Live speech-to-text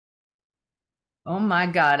Oh my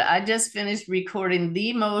God. I just finished recording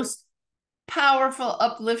the most powerful,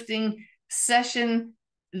 uplifting session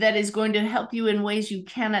that is going to help you in ways you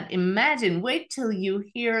cannot imagine. Wait till you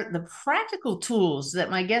hear the practical tools that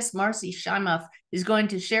my guest, Marci Shimoff, is going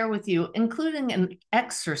to share with you, including an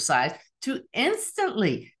exercise to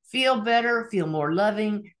instantly feel better, feel more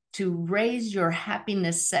loving, to raise your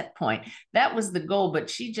happiness set point. That was the goal, but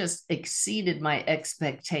she just exceeded my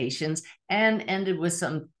expectations and ended with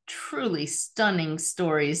some truly stunning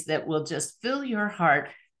stories that will just fill your heart.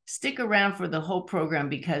 Stick around for the whole program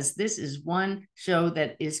because this is one show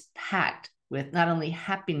that is packed with not only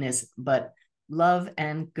happiness, but love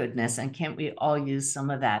and goodness. And can't we all use some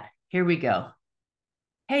of that? Here we go.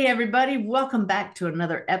 Hey, everybody, welcome back to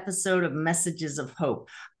another episode of Messages of Hope.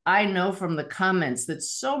 I know from the comments that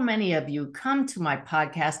so many of you come to my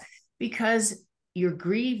podcast because you're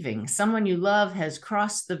grieving. Someone you love has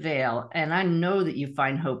crossed the veil, and I know that you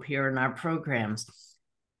find hope here in our programs.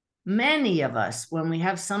 Many of us, when we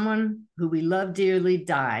have someone who we love dearly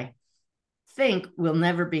die, think we'll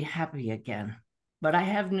never be happy again. But I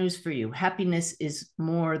have news for you. Happiness is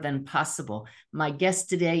more than possible. My guest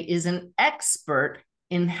today is an expert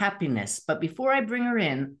in happiness. But before I bring her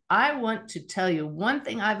in, I want to tell you one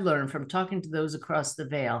thing I've learned from talking to those across the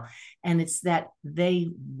veil, and it's that they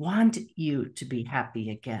want you to be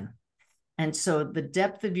happy again. And so the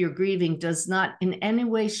depth of your grieving does not in any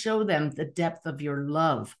way show them the depth of your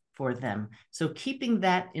love for them. So keeping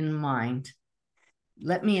that in mind,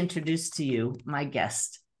 let me introduce to you my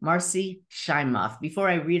guest, Marci Shimoff. Before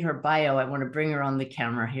I read her bio, I want to bring her on the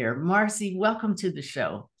camera here. Marci, welcome to the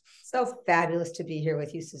show. So fabulous to be here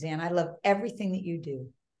with you, Suzanne. I love everything that you do.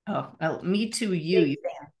 Oh, well, me too. You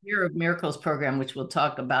Year of Miracles program, which we'll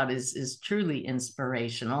talk about, is truly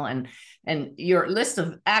inspirational, and your list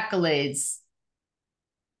of accolades.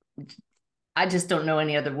 I just don't know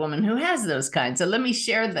any other woman who has those kinds. So let me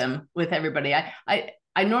share them with everybody.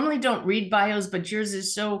 I normally don't read bios, but yours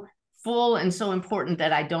is so full and so important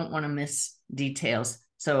that I don't want to miss details.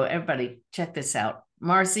 So everybody, check this out.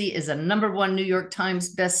 Marci is a #1 New York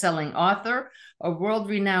Times bestselling author, a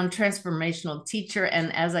world-renowned transformational teacher,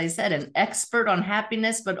 and as I said, an expert on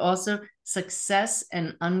happiness, but also success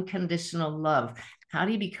and unconditional love. How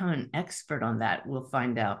do you become an expert on that? We'll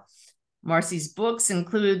find out. Marci's books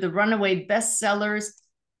include the runaway bestsellers,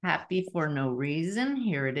 Happy for No Reason.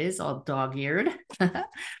 Here it is, all dog-eared.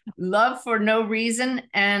 Love for No Reason,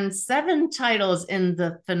 and 7 titles in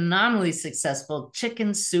the phenomenally successful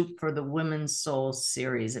Chicken Soup for the Women's Soul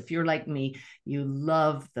series. If you're like me, you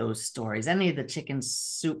love those stories. Any of the Chicken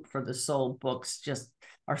Soup for the Soul books just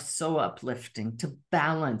are so uplifting to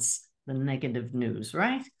balance the negative news,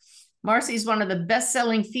 right? Marci is one of the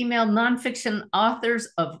best-selling female nonfiction authors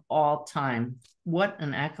of all time. What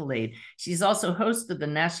an accolade. She's also host of the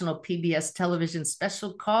national PBS television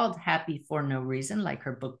special called Happy for No Reason, like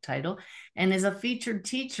her book title, and is a featured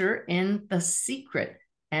teacher in The Secret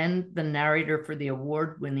and the narrator for the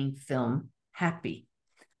award-winning film Happy.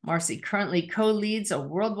 Marci currently co-leads a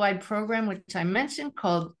worldwide program, which I mentioned,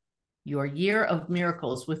 called Your Year of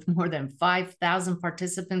Miracles, with more than 5,000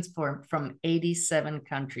 participants from 87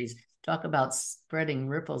 countries. Talk about spreading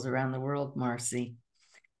ripples around the world, Marci.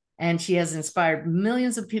 And she has inspired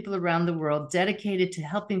millions of people around the world, dedicated to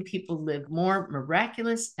helping people live more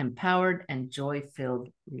miraculous, empowered, and joy-filled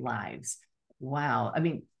lives. Wow. I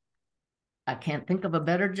mean, I can't think of a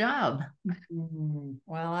better job.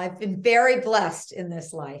 Well, I've been very blessed in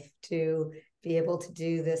this life to be able to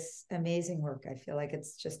do this amazing work. I feel like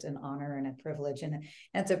it's just an honor and a privilege. And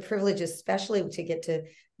it's a privilege, especially to get to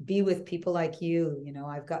be with people like you. You know,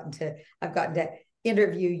 I've gotten to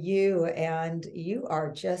interview you, and you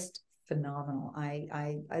are just phenomenal.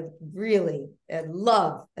 I really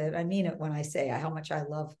love, I mean it when I say how much I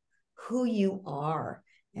love who you are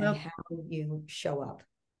and how you show up.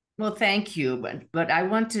 Well, thank you. But I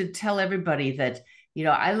want to tell everybody that, you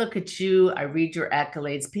know, I look at you, I read your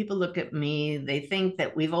accolades. People look at me, they think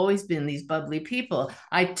that we've always been these bubbly people.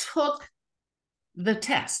 I took the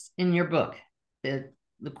test in your book, the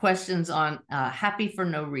questions on Happy for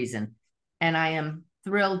No Reason. And I am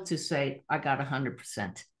thrilled to say I got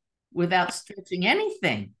 100% without stretching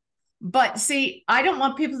anything. But see, I don't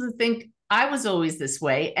want people to think I was always this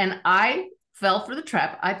way. And I fell for the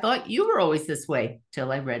trap. I thought you were always this way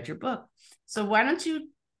till I read your book. So why don't you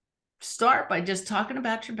start by just talking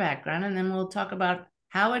about your background, and then we'll talk about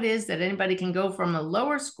how it is that anybody can go from a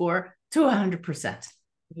lower score to 100%.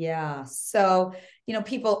 Yeah. So, you know,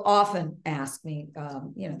 people often ask me,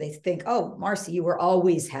 you know, they think, oh, Marci, you were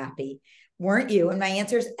always happy, weren't you? And my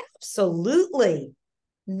answer is absolutely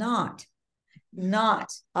not.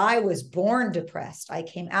 not. I was born depressed. I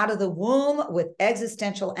came out of the womb with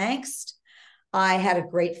existential angst. I had a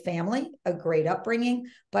great family, a great upbringing,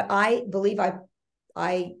 but I believe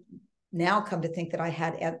I now come to think that I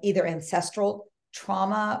had either ancestral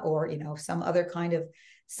trauma or, some other kind of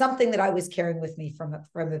something that I was carrying with me from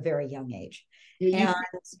a very young age. You and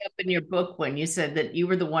up in your book when you said that you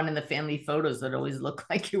were the one in the family photos that always looked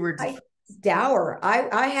like you were dour.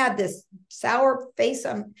 I had this sour face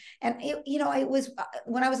on, and it was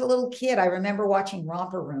when I was a little kid. I remember watching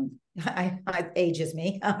Romper Room. I ages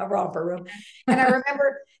me, Romper Room, and I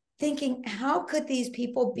remember thinking, how could these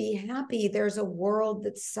people be happy? There's a world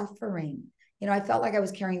that's suffering. I felt like I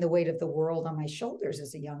was carrying the weight of the world on my shoulders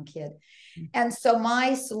as a young kid. And so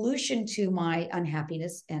my solution to my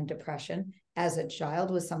unhappiness and depression as a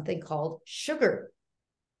child was something called sugar.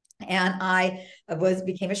 And I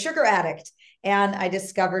became a sugar addict. And I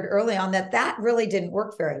discovered early on that really didn't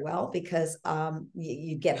work very well because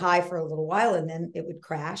you'd get high for a little while and then it would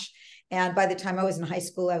crash. And by the time I was in high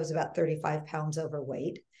school, I was about 35 pounds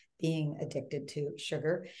overweight, being addicted to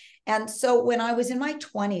sugar. And so when I was in my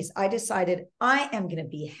 20s, I decided I am going to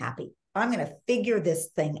be happy. I'm going to figure this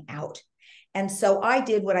thing out. And so I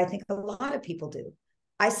did what I think a lot of people do.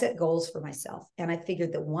 I set goals for myself. And I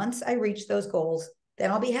figured that once I reach those goals,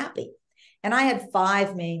 then I'll be happy. And I had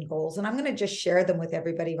 5 main goals, and I'm going to just share them with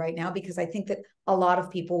everybody right now because I think that a lot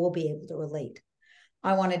of people will be able to relate.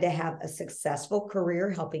 I wanted to have a successful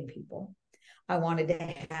career helping people. I wanted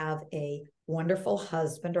to have a wonderful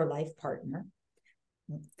husband or life partner,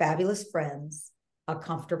 fabulous friends, a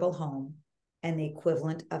comfortable home, and the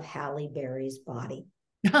equivalent of Halle Berry's body.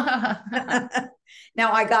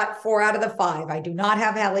 Now, I got 4 out of the 5. I do not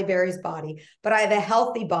have Halle Berry's body, but I have a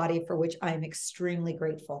healthy body for which I am extremely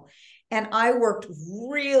grateful. And I worked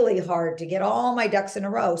really hard to get all my ducks in a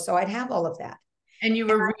row so I'd have all of that. And you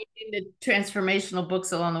were reading the transformational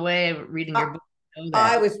books along the way, reading your book.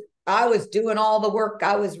 I was doing all the work.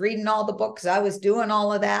 I was reading all the books. I was doing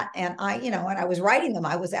all of that. And and I was writing them.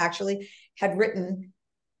 I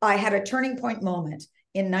had a turning point moment.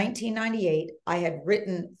 In 1998, I had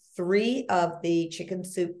written 3 of the Chicken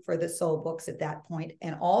Soup for the Soul books at that point,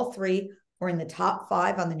 and all 3 were in the top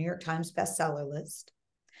 5 on the New York Times bestseller list.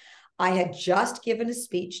 I had just given a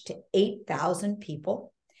speech to 8,000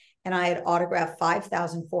 people, and I had autographed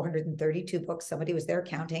 5,432 books. Somebody was there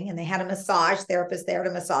counting, and they had a massage therapist there to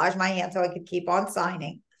massage my hand so I could keep on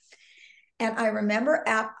signing. And I remember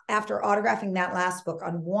after autographing that last book,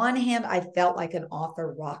 on one hand, I felt like an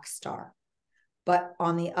author rock star. But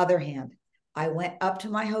on the other hand, I went up to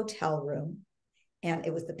my hotel room, and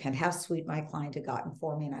it was the penthouse suite my client had gotten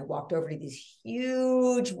for me. And I walked over to these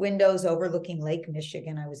huge windows overlooking Lake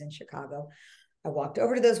Michigan. I was in Chicago. I walked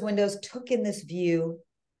over to those windows, took in this view,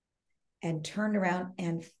 and turned around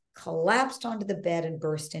and collapsed onto the bed and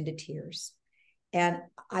burst into tears. And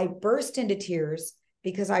I burst into tears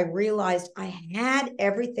because I realized I had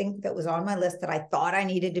everything that was on my list that I thought I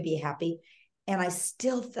needed to be happy. And I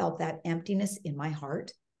still felt that emptiness in my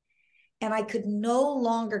heart. And I could no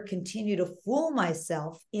longer continue to fool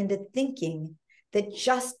myself into thinking that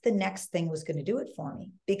just the next thing was going to do it for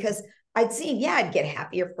me. Because I'd seen, I'd get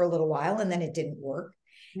happier for a little while, and then it didn't work.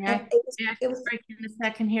 Yeah, it was break in a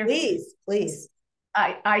second here. Please.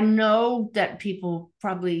 I know that people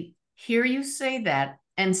probably hear you say that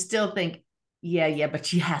and still think, yeah, but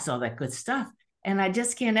she has all that good stuff. And I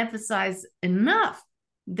just can't emphasize enough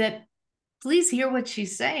that please hear what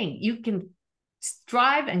she's saying. You can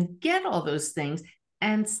strive and get all those things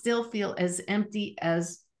and still feel as empty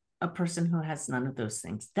as a person who has none of those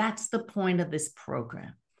things. That's the point of this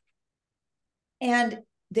program. And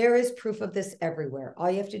there is proof of this everywhere. All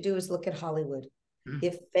you have to do is look at Hollywood. Mm-hmm.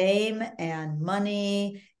 If fame and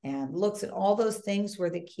money and looks and all those things were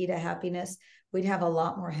the key to happiness, we'd have a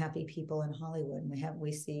lot more happy people in Hollywood.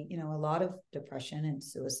 We see, a lot of depression and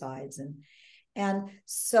suicides. And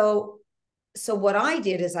so what I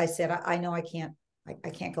did is I said, I know I can't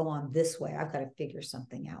go on this way. I've got to figure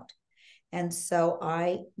something out. And so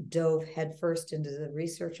I dove headfirst into the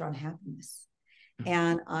research on happiness.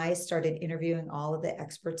 And I started interviewing all of the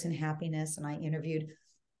experts in happiness. And I interviewed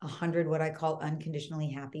 100 what I call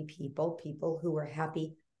unconditionally happy people who were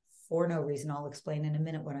happy for no reason. I'll explain in a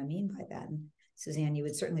minute what I mean by that. And Suzanne, you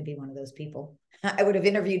would certainly be one of those people. I would have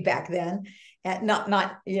interviewed back then, and not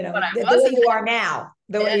the way you are now,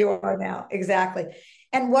 way you are now. Exactly.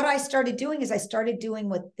 And what I started doing is I started doing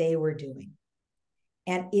what they were doing,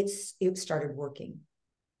 and it started working.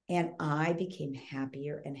 And I became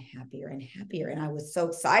happier and happier and happier. And I was so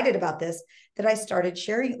excited about this that I started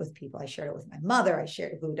sharing it with people. I shared it with my mother. I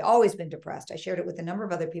shared it, who had always been depressed. I shared it with a number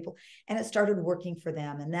of other people, and it started working for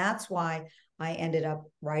them. And that's why I ended up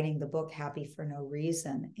writing the book, Happy for No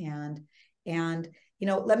Reason. And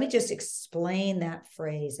let me just explain that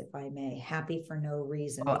phrase, if I may, happy for no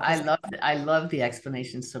reason. Oh, I love the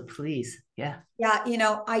explanation. So please. Yeah.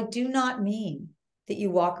 Yeah. I do not mean that you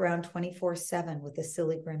walk around 24/7 with a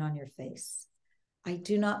silly grin on your face. I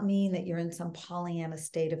do not mean that you're in some Pollyanna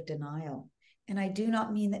state of denial. And I do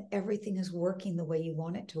not mean that everything is working the way you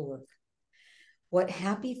want it to work. What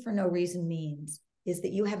happy for no reason means is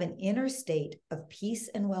that you have an inner state of peace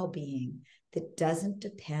and well-being that doesn't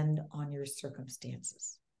depend on your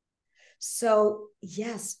circumstances. So,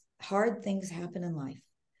 yes, hard things happen in life.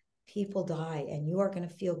 People die, and you are going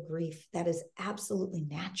to feel grief. That is absolutely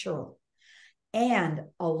natural. And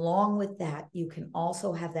along with that, you can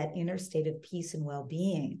also have that inner state of peace and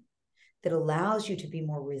well-being that allows you to be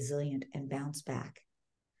more resilient and bounce back.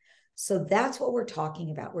 So that's what we're talking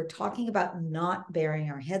about. We're talking about not burying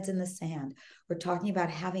our heads in the sand. We're talking about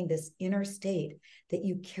having this inner state that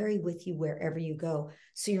you carry with you wherever you go.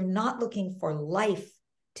 So you're not looking for life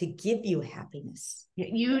to give you happiness.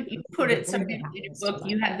 You put it so in your book,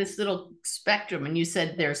 you had this little spectrum, and you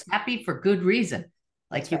said there's happy for good reason,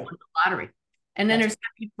 like That's you right. won the lottery. And then there's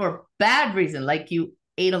happy for bad reason, like you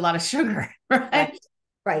ate a lot of sugar, right?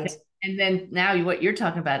 Right. And then now what you're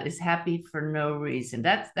talking about is happy for no reason.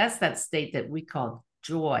 That's that state that we call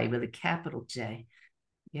joy with a capital J.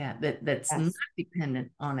 Yeah, that's not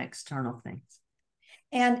dependent on external things.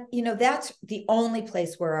 And that's the only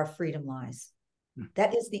place where our freedom lies.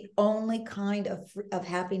 That is the only kind of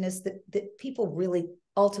happiness that people really,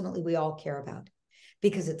 ultimately, we all care about,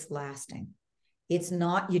 because it's lasting. It's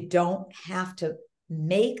not, you don't have to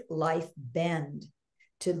make life bend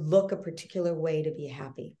to look a particular way to be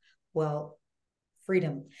happy. Well,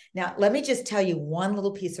 freedom. Now, let me just tell you one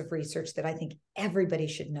little piece of research that I think everybody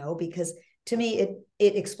should know, because to me,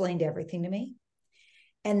 it explained everything to me.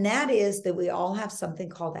 And that is that we all have something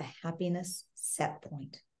called a happiness set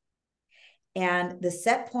point. And the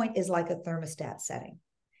set point is like a thermostat setting.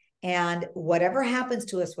 And whatever happens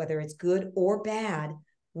to us, whether it's good or bad,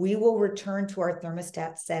 we will return to our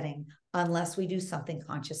thermostat setting unless we do something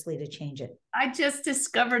consciously to change it. I just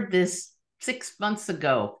discovered this 6 months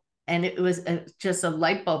ago, and it was just a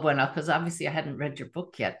light bulb went off, because obviously I hadn't read your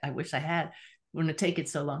book yet. I wish I had. It wouldn't have taken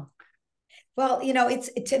so long. Well,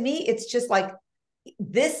 to me, it's just like,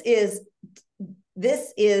 this is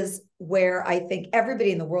where I think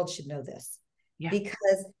everybody in the world should know this. Yeah.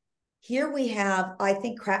 Because here we have, I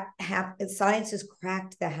think, science has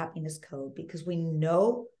cracked the happiness code, because we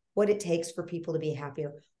know what it takes for people to be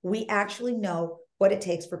happier. We actually know what it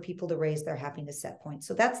takes for people to raise their happiness set point.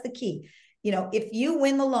 So that's the key. If you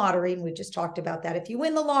win the lottery, and we just talked about that, if you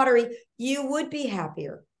win the lottery, you would be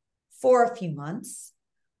happier for a few months.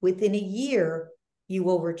 Within a year, you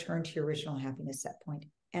will return to your original happiness set point.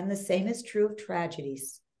 And the same is true of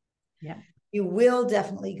tragedies. Yeah. You will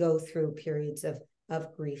definitely go through periods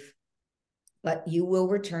of grief, but you will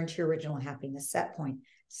return to your original happiness set point.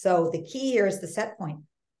 So the key here is the set point.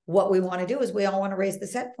 What we want to do is we all want to raise the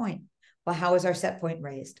set point. Well, how is our set point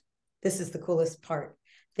raised? This is the coolest part.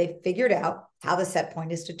 They've figured out how the set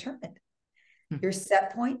point is determined. Your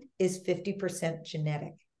set point is 50%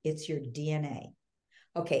 genetic. It's your DNA.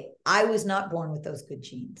 Okay, I was not born with those good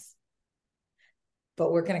genes,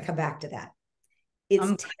 but we're going to come back to that.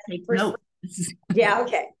 It's 10%. Yeah,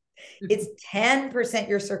 okay. It's 10%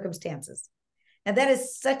 your circumstances. And that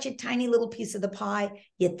is such a tiny little piece of the pie,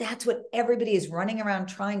 yet that's what everybody is running around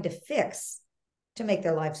trying to fix to make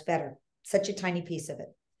their lives better. Such a tiny piece of it.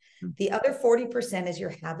 The other 40% is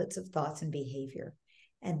your habits of thoughts and behavior.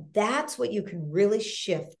 And that's what you can really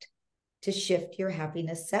shift to shift your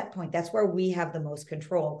happiness set point. That's where we have the most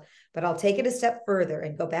control. But I'll take it a step further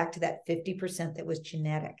and go back to that 50% that was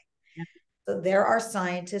genetic. Yeah. So there are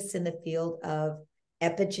scientists in the field of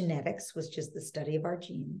epigenetics, which is the study of our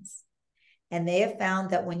genes. And they have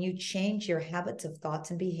found that when you change your habits of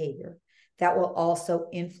thoughts and behavior, that will also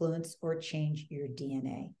influence or change your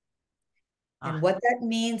DNA. And what that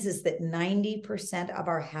means is that 90% of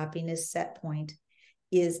our happiness set point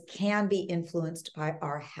can be influenced by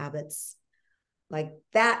our habits. Like,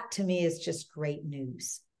 that to me is just great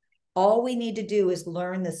news. All we need to do is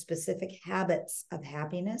learn the specific habits of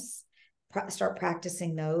happiness, start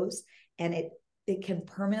practicing those, and it can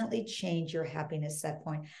permanently change your happiness set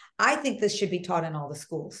point. I think this should be taught in all the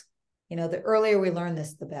schools. The earlier we learn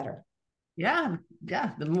this, the better. Yeah.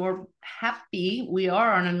 The more happy we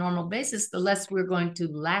are on a normal basis, the less we're going to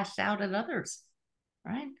lash out at others,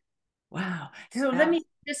 right? Wow. So let me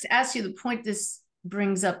just ask you, the point this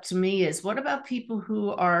brings up to me is, what about people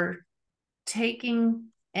who are taking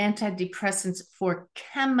antidepressants for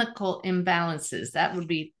chemical imbalances? That would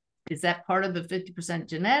be, is that part of the 50%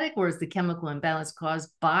 genetic, or is the chemical imbalance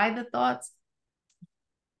caused by the thoughts?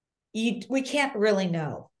 We can't really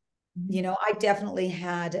know. I definitely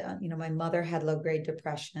had, my mother had low-grade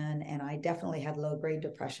depression, and I definitely had low-grade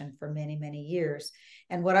depression for many, many years.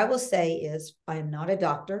 And what I will say is, I am not a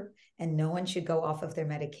doctor, and no one should go off of their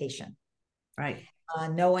medication. Right.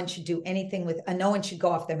 No one should do anything with, no one should go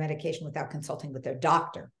off their medication without consulting with their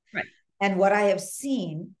doctor. Right. And what I have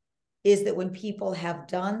seen is that when people have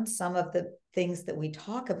done some of the things that we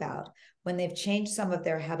talk about, when they've changed some of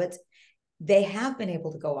their habits, they have been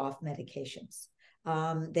able to go off medications.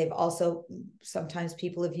 They've also, sometimes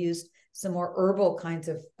people have used some more herbal kinds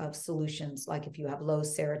of solutions. Like if you have low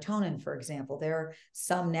serotonin, for example, there are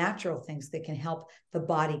some natural things that can help the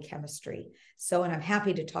body chemistry. So, and I'm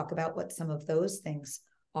happy to talk about what some of those things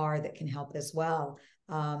are that can help as well.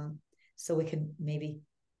 So we can maybe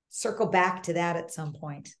circle back to that at some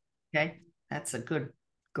point. Okay. That's a good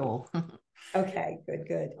goal. Okay,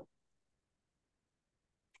 good.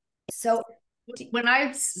 So when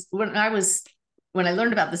I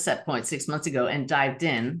learned about the set point 6 months ago and dived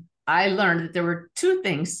in, I learned that there were two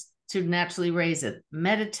things to naturally raise it: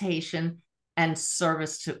 meditation and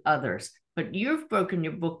service to others. But you've broken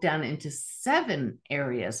your book down into 7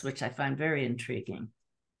 areas, which I find very intriguing.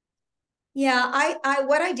 Yeah, I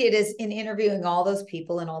what I did is, in interviewing all those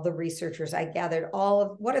people and all the researchers, I gathered all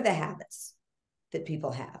of what are the habits that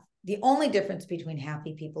people have. The only difference between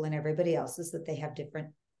happy people and everybody else is that they have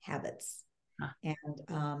different habits.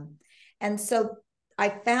 Huh. And so I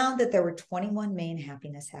found that there were 21 main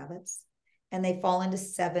happiness habits, and they fall into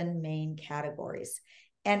 7 main categories.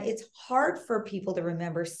 And it's hard for people to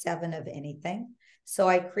remember 7 of anything. So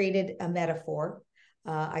I created a metaphor.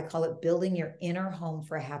 I call it building your inner home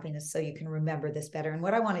for happiness, so you can remember this better. And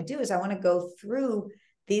what I want to do is I want to go through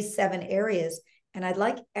these 7 areas, and I'd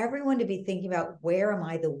like everyone to be thinking about, where am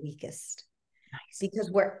I the weakest? Nice. Because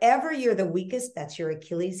wherever you're the weakest, that's your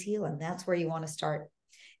Achilles heel, and that's where you want to start.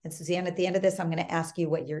 And Suzanne, at the end of this, I'm going to ask you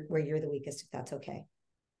where you're the weakest, if that's okay.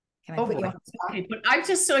 Can I put you on the spot? Okay, but I'm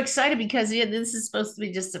just so excited because this is supposed to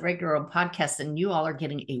be just a regular old podcast, and you all are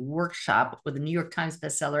getting a workshop with a New York Times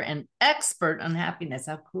bestseller and expert on happiness.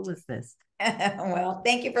 How cool is this? Well,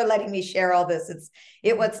 thank you for letting me share all this.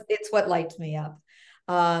 It's what lights me up.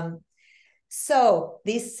 So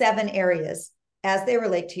these 7 areas, as they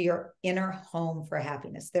relate to your inner home for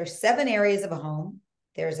happiness, there's 7 areas of a home.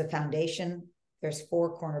 There's a foundation, there's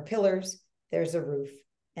 4 corner pillars, there's a roof,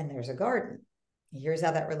 and there's a garden. Here's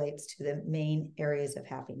how that relates to the main areas of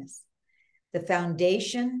happiness. The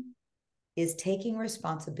foundation is taking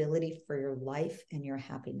responsibility for your life and your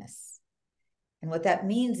happiness. And what that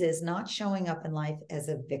means is not showing up in life as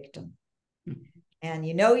a victim. Mm-hmm. And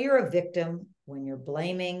you're a victim when you're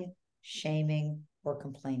blaming, shaming, or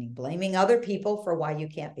complaining. Blaming other people for why you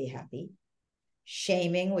can't be happy.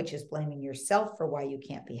 Shaming, which is blaming yourself for why you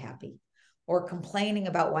can't be happy. Or complaining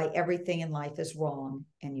about why everything in life is wrong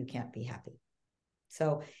and you can't be happy.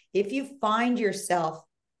 So if you find yourself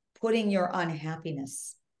putting your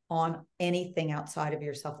unhappiness on anything outside of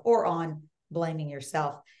yourself, or on blaming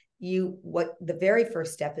yourself, the very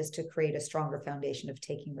first step is to create a stronger foundation of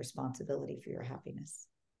taking responsibility for your happiness.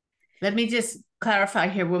 Let me just clarify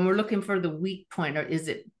here. When we're looking for the weak point, or is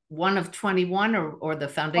it one of 21 or the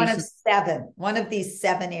foundation? One of 7, one of these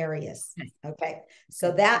 7 areas. Okay.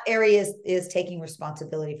 So that area is taking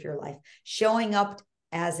responsibility for your life, showing up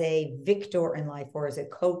as a victor in life, or as a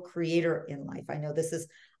co-creator in life. I know this is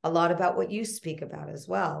a lot about what you speak about as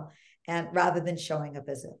well, and rather than showing up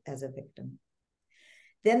as a victim.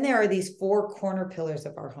 Then there are these 4 corner pillars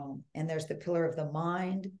of our home, and there's the pillar of the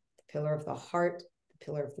mind, the pillar of the heart, the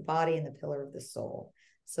pillar of the body, and the pillar of the soul.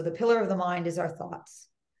 So the pillar of the mind is our thoughts.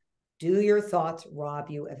 Do your thoughts rob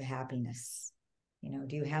you of happiness?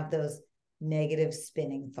 Do you have those negative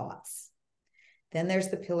spinning thoughts? Then there's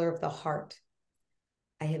the pillar of the heart.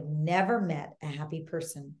 I have never met a happy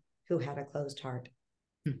person who had a closed heart,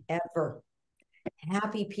 ever.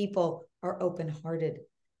 Happy people are open-hearted.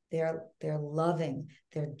 They're loving,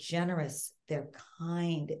 they're generous, they're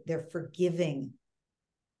kind, they're forgiving.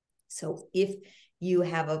 So if you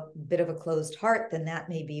have a bit of a closed heart, then that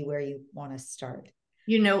may be where you want to start.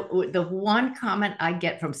 The one comment I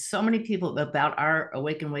get from so many people about our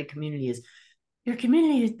Awake and Wake community is, your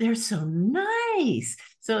community, they're so nice.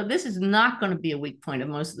 So this is not going to be a weak point of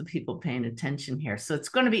most of the people paying attention here. So it's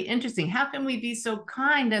going to be interesting. How can we be so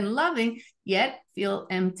kind and loving, yet feel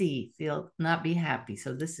empty, feel not be happy?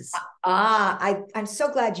 So this is... I'm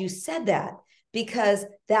so glad you said that, because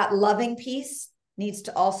that loving piece needs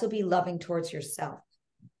to also be loving towards yourself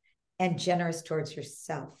and generous towards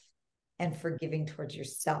yourself and forgiving towards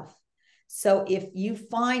yourself. So if you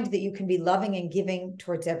find that you can be loving and giving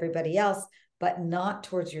towards everybody else, but not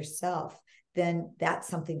towards yourself, then that's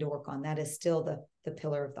something to work on. That is still the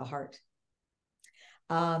pillar of the heart.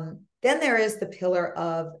 Then there is the pillar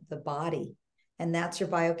of the body, and that's your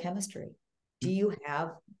biochemistry. Do you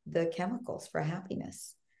have the chemicals for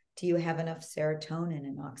happiness? Do you have enough serotonin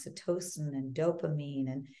and oxytocin and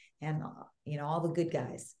dopamine and all the good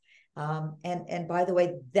guys? And by the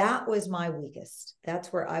way, that was my weakest.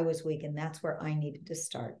 That's where I was weak, and that's where I needed to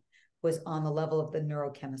start, was on the level of the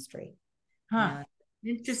neurochemistry. Huh.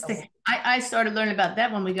 Interesting. So, I started learning about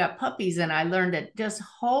that when we got puppies, and I learned that just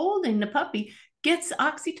holding the puppy gets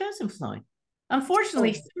oxytocin flowing.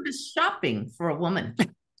 Unfortunately, so does shopping for a woman. Say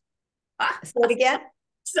it again.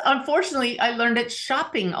 So unfortunately, I learned that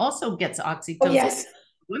shopping also gets oxytocin. Oh, yes. For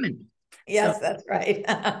women. Yes, so. That's right.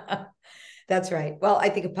 That's right. Well, I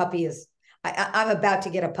think a puppy is, I'm about to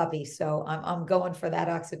get a puppy, so I'm going for that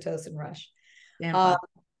oxytocin rush.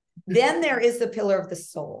 Then there is the pillar of the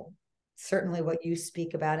soul, certainly what you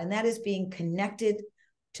speak about, and that is being connected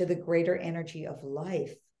to the greater energy of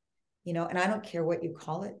life. And I don't care what you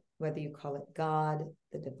call it, whether you call it God,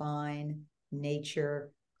 the divine,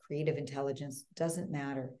 nature, creative intelligence, doesn't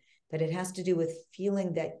matter. But it has to do with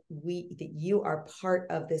feeling that you are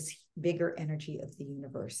part of this bigger energy of the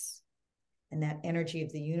universe. And that energy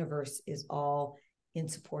of the universe is all in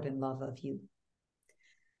support and love of you.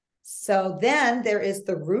 So then there is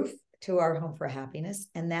the roof to our home for happiness,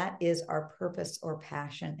 and that is our purpose or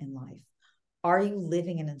passion in life. Are you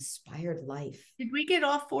living an inspired life? Did we get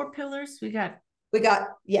all 4 pillars? We got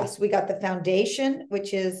the foundation,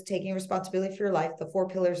 which is taking responsibility for your life. The 4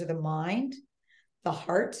 pillars are the mind, the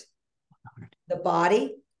heart, the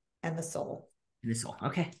body, and the soul. The soul.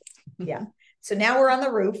 Okay. Yeah. So now we're on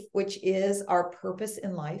the roof, which is our purpose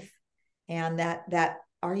in life. And that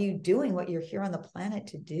are you doing what you're here on the planet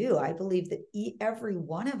to do? I believe that every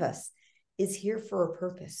one of us is here for a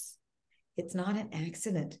purpose. It's not an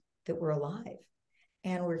accident that we're alive.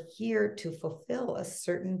 And we're here to fulfill a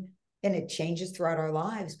certain, and it changes throughout our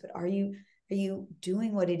lives, but are you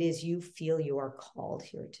doing what it is you feel you are called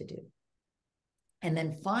here to do? And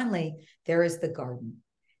then finally, there is the garden.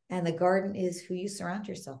 And the garden is who you surround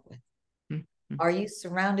yourself with. Mm-hmm. Are you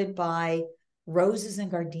surrounded by roses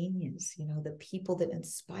and gardenias, the people that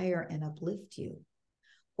inspire and uplift you?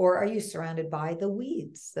 Or are you surrounded by the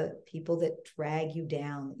weeds, the people that drag you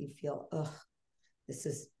down, that you feel, this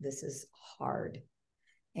is hard?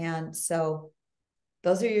 And so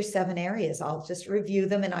those are your 7 areas. I'll just review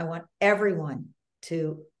them, and I want everyone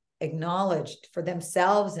to acknowledge for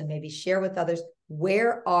themselves and maybe share with others,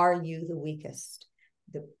 where are you the weakest?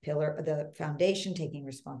 The pillar, the foundation, taking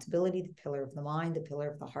responsibility, the pillar of the mind, the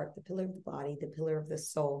pillar of the heart, the pillar of the body, the pillar of the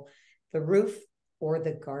soul, the roof or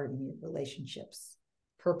the garden, relationships.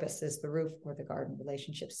 Purpose is the roof or the garden,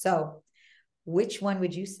 relationships. So which one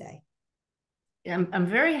would you say? I'm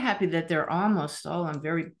very happy that they're almost all. I'm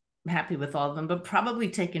very happy with all of them, but probably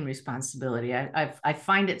taking responsibility. I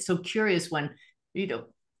find it so curious when,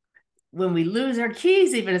 when we lose our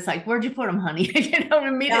keys, even it's like, where'd you put them, honey?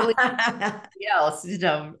 Immediately else.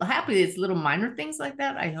 Happily it's little minor things like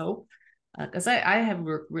that, I hope. Because I have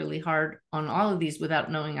worked really hard on all of these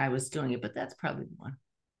without knowing I was doing it, but that's probably the one.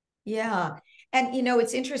 Yeah. And,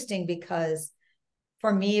 it's interesting because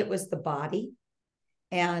for me, it was the body,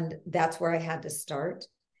 and that's where I had to start.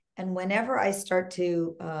 And whenever I start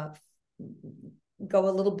to go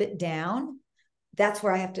a little bit down, that's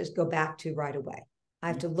where I have to go back to right away. I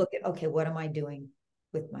have to look at, okay, what am I doing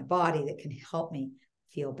with my body that can help me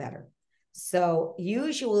feel better? So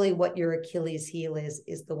usually what your Achilles heel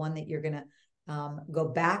is the one that you're going to go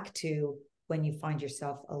back to when you find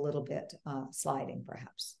yourself a little bit sliding,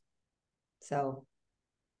 perhaps. So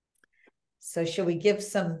should we give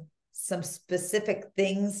some specific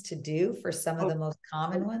things to do for some of the most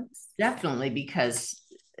common ones? Definitely, because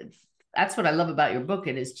that's what I love about your book.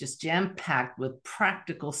 It is just jam-packed with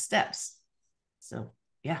practical steps. So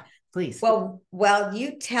yeah, please. Well,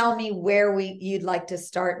 you tell me where you'd like to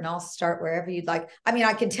start, and I'll start wherever you'd like. I mean,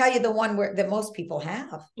 I can tell you the one that most people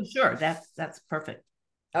have. Sure, that's perfect.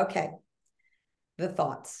 Okay. The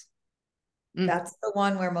thoughts. That's the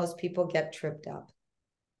one where most people get tripped up.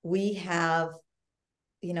 We have,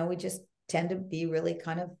 we just tend to be really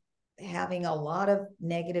kind of having a lot of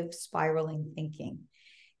negative spiraling thinking.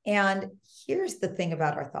 And here's the thing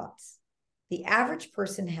about our thoughts. The average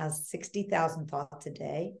person has 60,000 thoughts a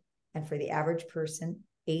day. And for the average person,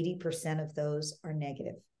 80% of those are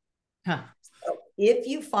negative. Huh. So if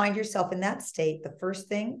you find yourself in that state, the first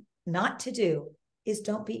thing not to do is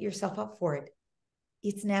don't beat yourself up for it.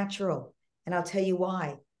 It's natural. And I'll tell you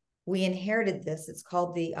why. We inherited this. It's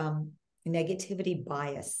called the negativity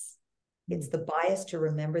bias. It's the bias to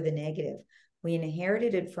remember the negative. We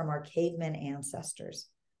inherited it from our caveman ancestors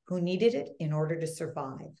who needed it in order to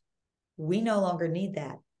survive. We no longer need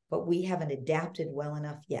that, but we haven't adapted well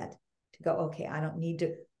enough yet to go, okay, I don't need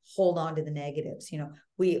to hold on to the negatives.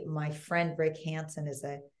 My friend Rick Hansen is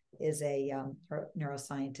a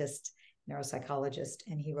neuroscientist, neuropsychologist,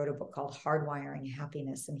 and he wrote a book called Hardwiring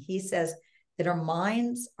Happiness. And he says that our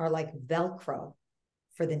minds are like Velcro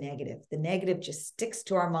for the negative. The negative just sticks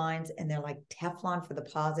to our minds, and they're like Teflon for the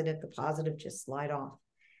positive. The positive just slide off.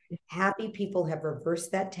 Happy people have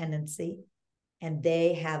reversed that tendency, and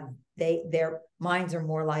their minds are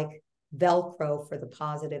more like Velcro for the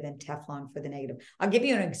positive and Teflon for the negative. I'll give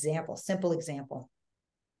you an example, simple example.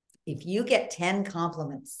 If you get 10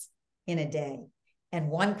 compliments in a day and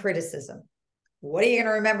 1 criticism, what are you going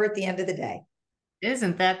to remember at the end of the day?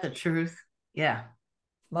 Isn't that the truth? Yeah.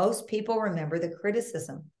 Most people remember the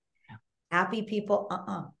criticism. Yeah. Happy people,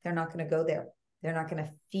 they're not going to go there. They're not going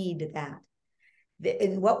to feed that.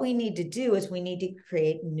 And what we need to do is we need to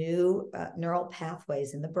create new neural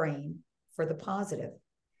pathways in the brain for the positive.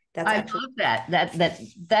 I love that.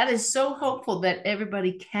 That is so hopeful that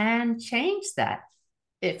everybody can change that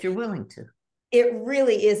if you're willing to. It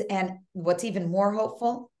really is. And what's even more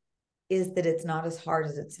hopeful is that it's not as hard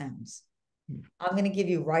as it sounds. I'm going to give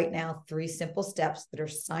you right now 3 simple steps that are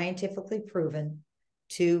scientifically proven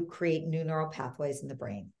to create new neural pathways in the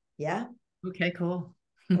brain. Yeah? Okay, cool.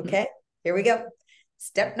 Okay, here we go.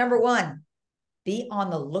 Step number 1, be on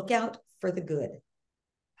the lookout for the good.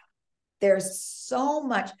 There's so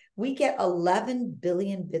much. We get 11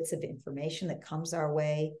 billion bits of information that comes our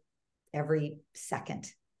way every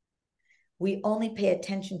second. We only pay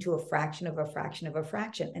attention to a fraction of a fraction of a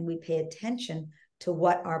fraction, and we pay attention to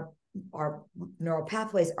what our neural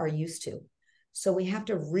pathways are used to. So we have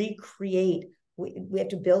to recreate, we have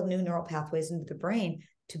to build new neural pathways into the brain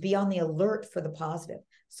to be on the alert for the positive.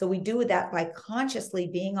 So we do that by consciously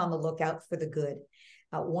being on the lookout for the good.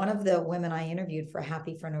 One of the women I interviewed for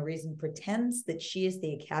Happy for No Reason pretends that she is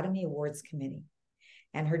the Academy Awards committee.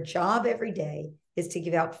 And her job every day is to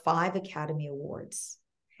give out 5 Academy Awards.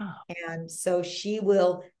 Oh. And so she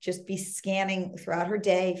will just be scanning throughout her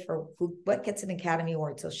day for what gets an Academy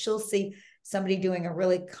Award. So she'll see somebody doing a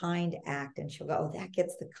really kind act, and she'll go, oh, that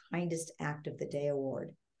gets the kindest act of the day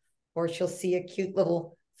award. Or she'll see a cute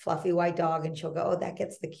little fluffy white dog, and she'll go, oh, that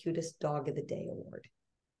gets the cutest dog of the day award.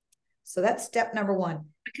 So that's step number 1.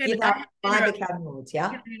 Give out 5 Academy Awards. Yeah.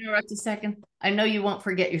 Can I interrupt a second? I know you won't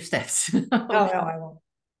forget your steps. No, I won't.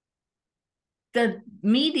 The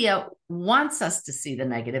media wants us to see the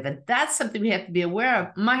negative, and that's something we have to be aware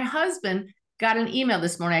of. My husband got an email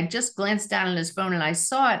this morning. I just glanced down on his phone and I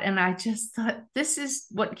saw it, and I just thought, this is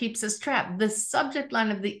what keeps us trapped. The subject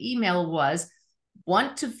line of the email was,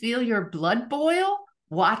 want to feel your blood boil?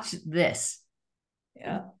 Watch this.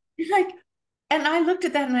 Yeah. Like, and I looked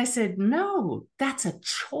at that and I said, no, that's a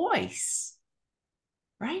choice.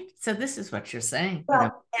 Right? So this is what you're saying.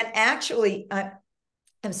 Well, and actually,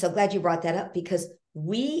 I'm so glad you brought that up, because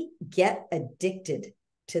we get addicted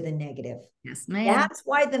to the negative. Yes, ma'am. That's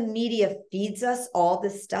why the media feeds us all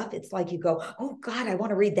this stuff. It's like you go, oh God, I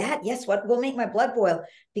want to read that. Yes, what will make my blood boil?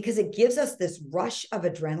 Because it gives us this rush of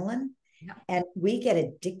adrenaline, and we get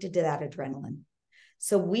addicted to that adrenaline.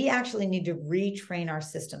 So we actually need to retrain our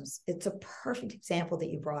systems. It's a perfect example that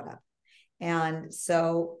you brought up. And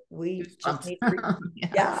so we just need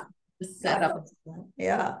to, set up.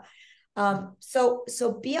 Yeah.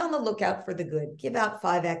 So be on the lookout for the good. Give out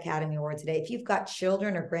 5 Academy Awards a day. If you've got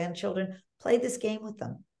children or grandchildren, play this game with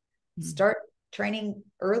them. Start training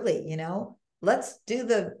early, let's do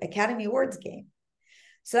the Academy Awards game.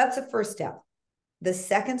 So that's the first step. The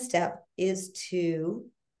second step is to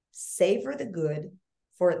savor the good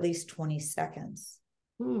for at least 20 seconds.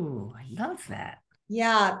 Ooh, I love that.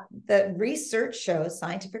 Yeah. The research shows,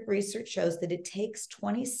 scientific research shows that it takes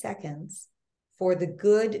 20 seconds for the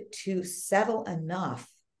good to settle enough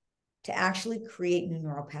to actually create new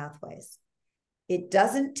neural pathways. It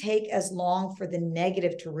doesn't take as long for the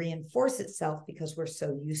negative to reinforce itself because we're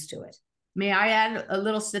so used to it. May I add a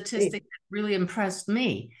little statistic that really impressed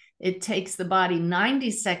me? It takes the body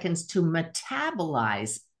 90 seconds to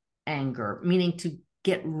metabolize anger, meaning to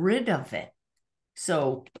get rid of it.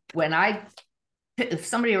 So when I if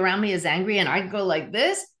somebody around me is angry and I go like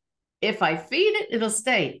this, if I feed it, it'll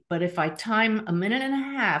stay. But if I time a minute and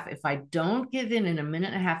a half, if I don't give in a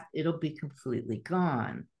minute and a half, it'll be completely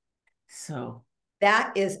gone. So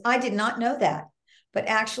that is, I did not know that. But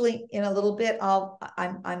actually, in a little bit,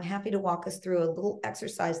 I'm happy to walk us through a little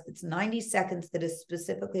exercise that's 90 seconds that is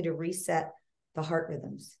specifically to reset the heart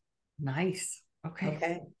rhythms. nice. Okay.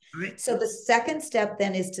 Okay. Right. So the second step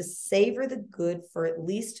then is to savor the good for at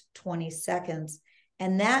least 20 seconds.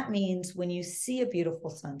 And that means when you see a beautiful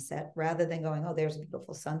sunset, rather than going, oh, there's a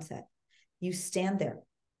beautiful sunset, you stand there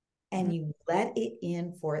and you let it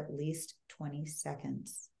in for at least 20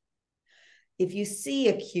 seconds. If you see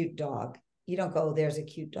a cute dog, you don't go, oh, there's a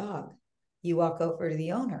cute dog. You walk over to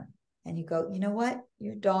the owner and you go, you know what?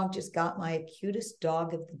 Your dog just got my cutest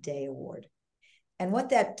dog of the day award. And what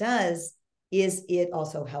that does is it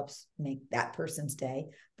also helps make that person's day,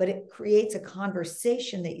 but it creates a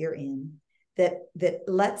conversation that you're in that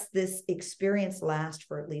lets this experience last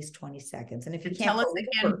for at least 20 seconds. And if you can't tell us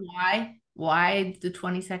again why the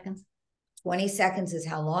 20 seconds? 20 seconds is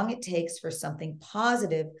how long it takes for something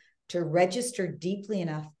positive to register deeply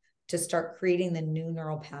enough to start creating the new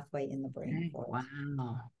neural pathway in the brain. Okay.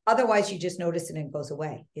 Wow. Otherwise, you just notice it and it goes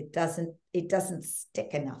away. It doesn't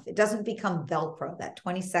stick enough. It doesn't become Velcro. That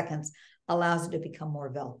 20 seconds allows it to become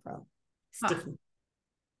more Velcro, sticky.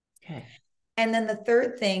 Okay. And then the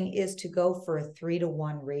third thing is to go for a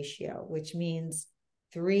 3-to-1 ratio, which means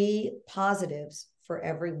 3 positives for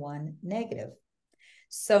every 1 negative.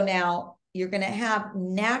 So now you're going to have,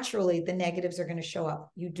 naturally, the negatives are going to show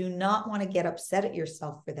up. You do not want to get upset at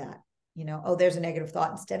yourself for that. You know, oh, there's a negative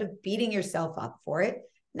thought. Instead of beating yourself up for it,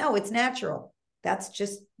 no, it's natural. That's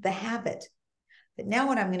just the habit. But now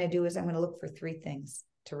what I'm going to do is I'm going to look for 3 things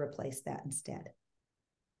to replace that instead.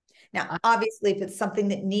 Now, obviously, if it's something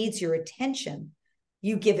that needs your attention,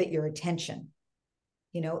 you give it your attention.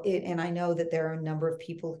 You know, and I know that there are a number of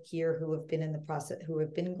people here who have been in the process, who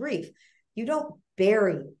have been in grief. You don't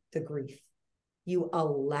bury the grief. You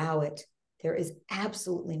allow it. There is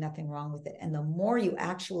absolutely nothing wrong with it. And the more you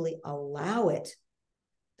actually allow it,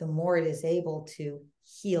 the more it is able to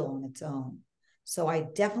heal on its own. So I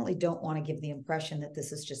definitely don't want to give the impression that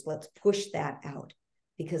this is just, let's push that out,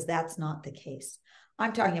 because that's not the case.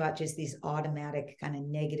 I'm talking about just these automatic kind of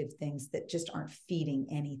negative things that just aren't feeding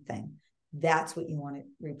anything. That's what you want to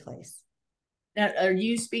replace. Now, are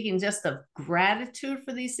you speaking just of gratitude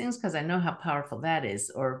for these things? Because I know how powerful that is.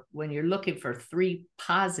 Or when you're looking for 3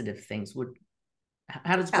 positive things,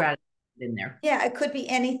 how does gratitude fit in there? Yeah, it could be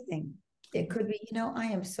anything. It could be, you know, I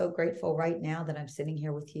am so grateful right now that I'm sitting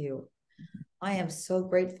here with you. I am so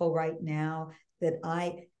grateful right now that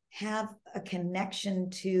I have a connection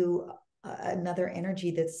to another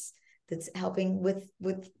energy that's helping with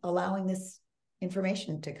allowing this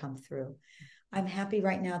information to come through. I'm happy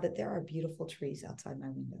right now that there are beautiful trees outside my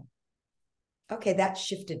window. Okay, that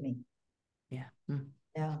shifted me. Yeah.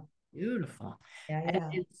 Yeah. Beautiful.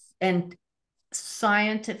 Yeah. And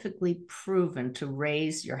scientifically proven to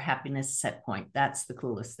raise your happiness set point. That's the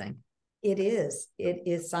coolest thing. It is. It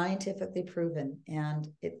is scientifically proven, and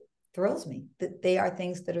it thrills me that they are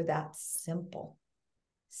things that are that simple.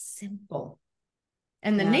 Simple.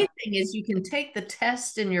 And the neat thing is you can take the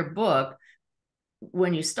test in your book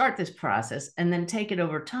when you start this process and then take it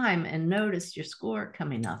over time and notice your score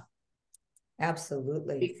coming up.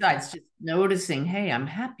 Absolutely. Besides just noticing, hey, I'm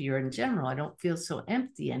happier in general. I don't feel so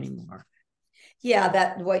empty anymore. Yeah,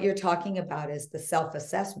 that what you're talking about is the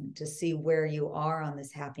self-assessment to see where you are on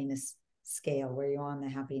this happiness scale, where you're on the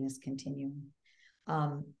happiness continuum.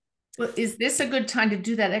 Well, is this a good time to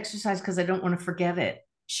do that exercise? Because I don't want to forget it.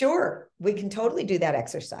 Sure, we can totally do that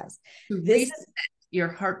exercise. This is your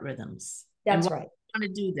heart rhythms. That's right. I want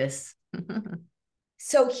to do this.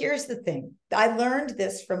 So here's the thing. I learned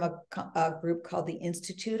this from a group called the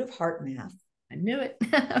Institute of Heart Math. I knew it.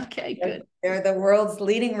 Okay, good. They're the world's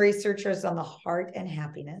leading researchers on the heart and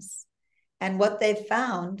happiness. And what they've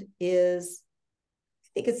found is, I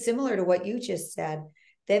think it's similar to what you just said.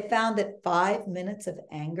 They found that 5 minutes of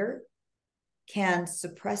anger can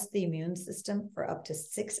suppress the immune system for up to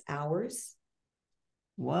 6 hours.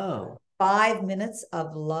 Whoa. 5 minutes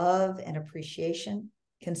of love and appreciation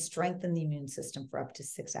can strengthen the immune system for up to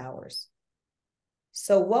 6 hours.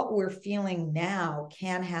 So what we're feeling now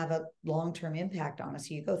can have a long-term impact on us.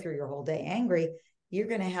 You go through your whole day angry, you're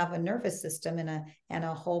going to have a nervous system and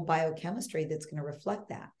a whole biochemistry that's going to reflect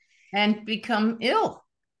that. And become ill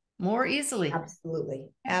more easily. Absolutely.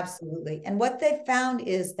 Absolutely. And what they've found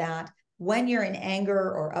is that when you're in anger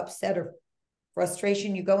or upset or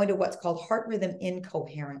frustration, you go into what's called heart rhythm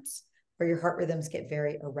incoherence, where your heart rhythms get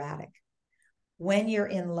very erratic. When you're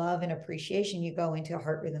in love and appreciation, you go into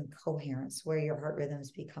heart rhythm coherence, where your heart rhythms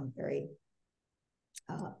become very,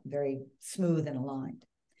 very smooth and aligned.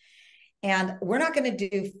 And we're not going to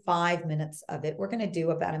do 5 minutes of it. We're going to do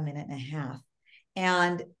about 1.5 minutes.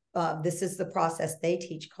 And this is the process they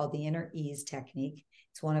teach called the inner ease technique.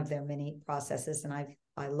 It's one of their many processes, and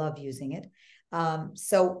I love using it.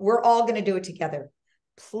 So we're all going to do it together.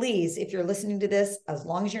 Please, if you're listening to this, as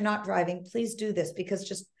long as you're not driving, please do this, because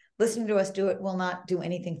just listening to us do it will not do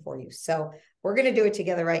anything for you. So we're going to do it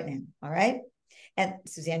together right now. All right. And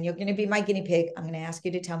Suzanne, you're going to be my guinea pig. I'm going to ask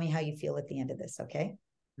you to tell me how you feel at the end of this. Okay.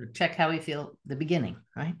 Check how we feel at the beginning,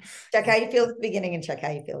 right? Check how you feel at the beginning and check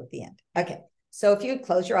how you feel at the end. Okay. So if you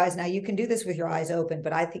close your eyes now, you can do this with your eyes open,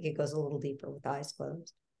 but I think it goes a little deeper with eyes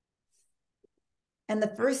closed. And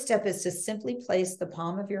the first step is to simply place the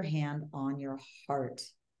palm of your hand on your heart.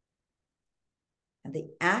 And the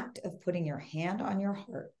act of putting your hand on your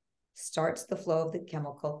heart starts the flow of the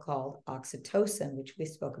chemical called oxytocin, which we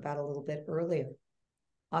spoke about a little bit earlier.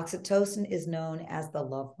 Oxytocin is known as the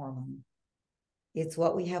love hormone. It's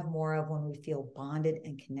what we have more of when we feel bonded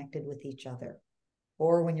and connected with each other,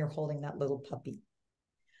 or when you're holding that little puppy.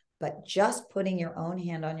 But just putting your own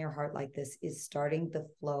hand on your heart like this is starting the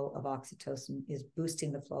flow of oxytocin, is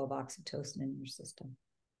boosting the flow of oxytocin in your system.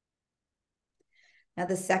 Now,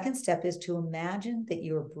 the second step is to imagine that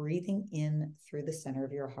you are breathing in through the center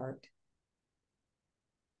of your heart.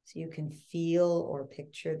 So you can feel or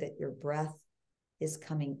picture that your breath is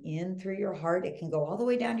coming in through your heart. It can go all the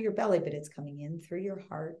way down to your belly, but it's coming in through your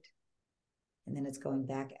heart. And then it's going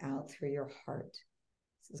back out through your heart.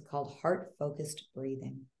 This is called heart-focused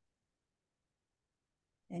breathing.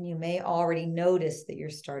 And you may already notice that you're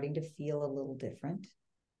starting to feel a little different.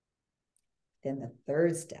 Then the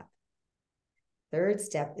third step. Third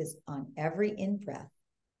step is on every in-breath,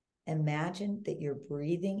 imagine that you're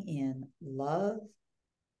breathing in love,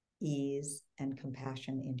 ease, and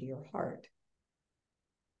compassion into your heart.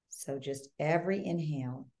 So just every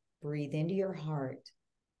inhale, breathe into your heart,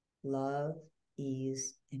 love,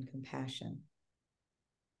 ease, and compassion.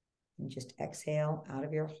 And just exhale out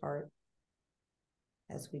of your heart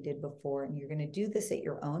as we did before. And you're going to do this at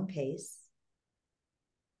your own pace.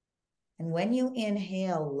 And when you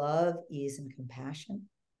inhale love, ease, and compassion,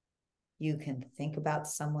 you can think about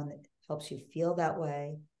someone that helps you feel that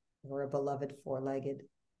way, or a beloved four-legged.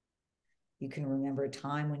 You can remember a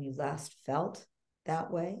time when you last felt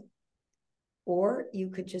that way. Or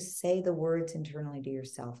you could just say the words internally to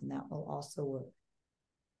yourself, and that will also work.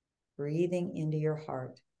 Breathing into your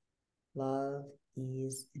heart, love,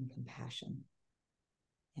 ease, and compassion.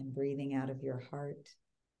 And breathing out of your heart.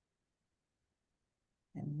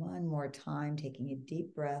 And one more time, taking a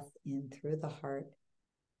deep breath in through the heart.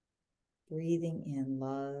 Breathing in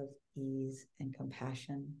love, ease, and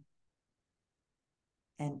compassion.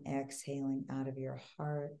 And exhaling out of your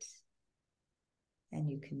heart. And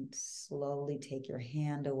you can slowly take your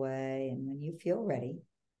hand away. And when you feel ready,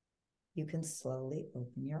 you can slowly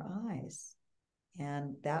open your eyes.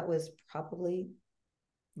 And that was probably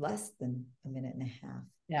less than 1.5 minutes.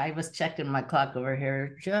 Yeah, I was checking my clock over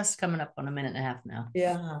here, just coming up on 1.5 minutes now.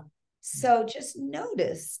 Yeah. So just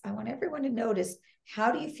notice, I want everyone to notice,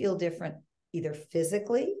 how do you feel different, either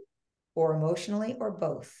physically or emotionally or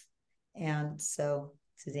both? And so,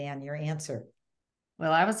 Suzanne, your answer.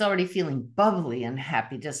 Well, I was already feeling bubbly and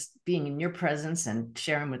happy just being in your presence and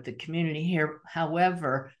sharing with the community here.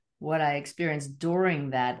 However, what I experienced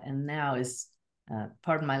during that and now is,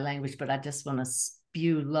 pardon my language, but I just want to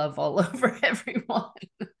spew love all over everyone.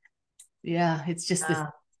 Yeah, it's just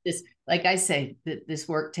this, like I say, that this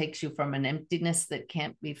work takes you from an emptiness that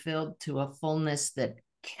can't be filled to a fullness that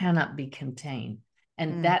cannot be contained.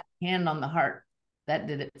 And that hand on the heart, that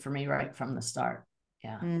did it for me right from the start.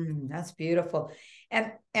 Yeah. That's beautiful.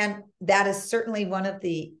 And that is certainly one of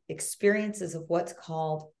the experiences of what's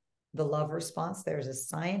called the love response. There's a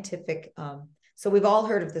scientific, so we've all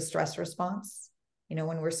heard of the stress response. You know,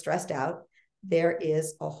 when we're stressed out, there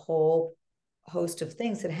is a whole host of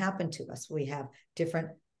things that happen to us. We have different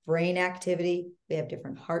brain activity, we have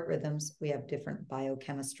different heart rhythms, we have different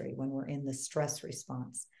biochemistry when we're in the stress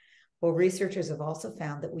response. Well, researchers have also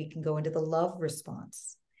found that we can go into the love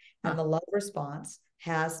response. And the love response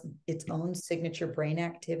has its own signature brain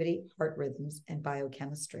activity, heart rhythms, and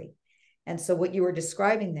biochemistry. And so what you were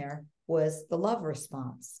describing there was the love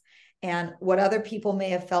response. And what other people may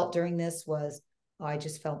have felt during this was, oh, I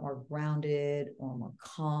just felt more grounded or more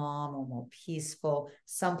calm or more peaceful.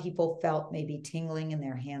 Some people felt maybe tingling in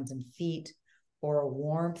their hands and feet, or a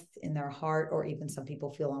warmth in their heart, or even some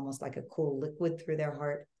people feel almost like a cool liquid through their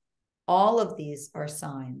heart. All of these are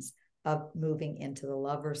signs of moving into the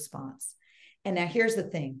love response. And now here's the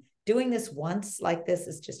thing. Doing this once like this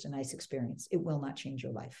is just a nice experience. It will not change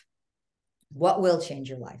your life. What will change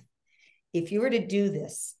your life? If you were to do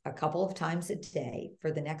this a couple of times a day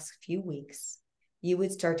for the next few weeks, you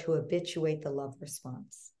would start to habituate the love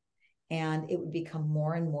response. And it would become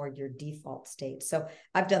more and more your default state. So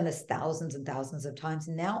I've done this thousands and thousands of times.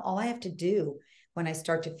 And now all I have to do when I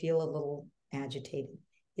start to feel a little agitated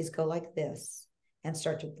is go like this and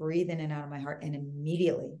start to breathe in and out of my heart. And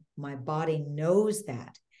immediately my body knows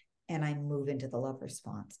that. And I move into the love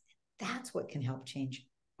response. That's what can help change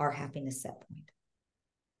our happiness set point.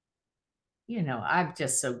 You know, I'm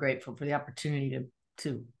just so grateful for the opportunity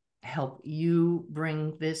to help you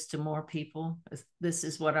bring this to more people. This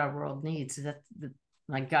is what our world needs.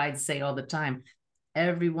 My guides say all the time,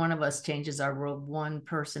 every one of us changes our world one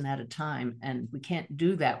person at a time. And we can't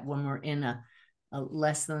do that when we're in a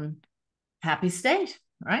less than happy state,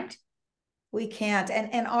 right? We can't.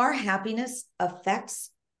 And our happiness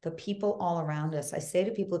affects the people all around us. I say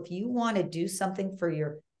to people, if you want to do something for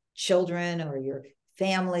your children or your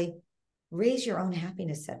family, raise your own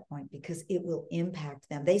happiness set point because it will impact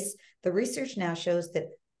them. The research now shows that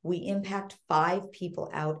we impact 5 people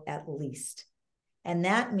out at least. And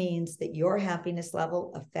that means that your happiness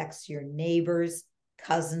level affects your neighbors,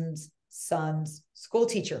 cousins, sons, school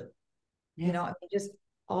teacher, you know, I mean, just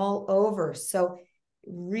all over. So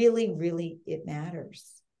really, really, it matters.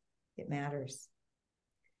 It matters.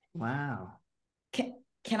 Wow.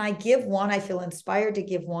 Can I give one? I feel inspired to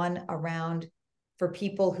give one around for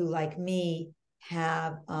people who, like me,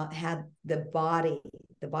 have had the body,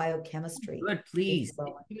 the biochemistry. Good, please.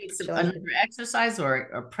 You need another exercise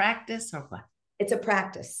or practice or what? It's a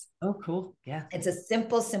practice. Oh, cool. Yeah. It's a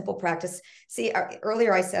simple practice. See,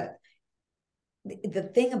 earlier I said, the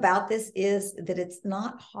thing about this is that it's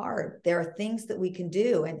not hard. There are things that we can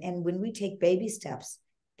do. And when we take baby steps,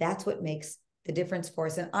 that's what makes the difference for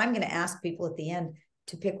us. And I'm going to ask people at the end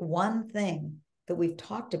to pick one thing that we've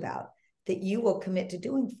talked about that you will commit to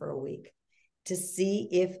doing for a week to see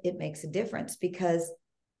if it makes a difference, because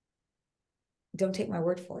don't take my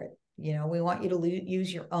word for it. You know, we want you to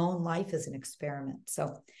use your own life as an experiment.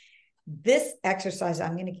 So this exercise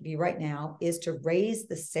I'm going to give you right now is to raise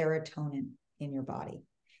the serotonin in your body.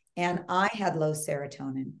 And I had low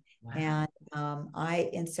serotonin. Wow.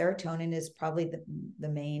 And serotonin is probably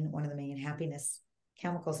one of the main happiness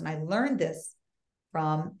chemicals. And I learned this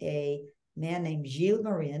from a man named Gilles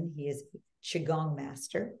Marin. He is a Qigong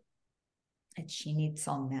master, a Qigong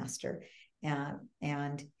song master.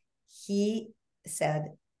 And he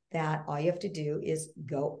said that all you have to do is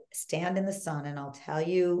go stand in the sun. And I'll tell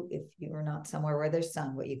you, if you are not somewhere where there's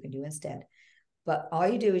sun, what you can do instead. But all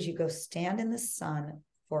you do is you go stand in the sun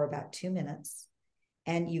for about 2 minutes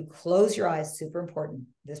and you close your eyes. Super important.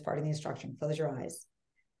 This part of the instruction, close your eyes,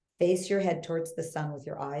 face your head towards the sun with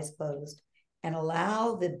your eyes closed, and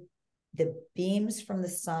allow the beams from the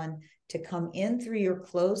sun to come in through your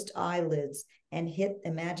closed eyelids and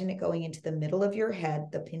imagine it going into the middle of your head,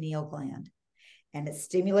 the pineal gland, and it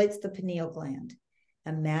stimulates the pineal gland.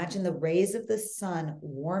 Imagine the rays of the sun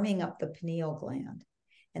warming up the pineal gland.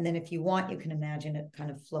 And then if you want, you can imagine it kind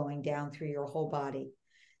of flowing down through your whole body.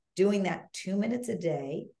 Doing that 2 minutes a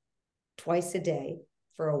day, twice a day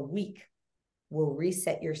for a week will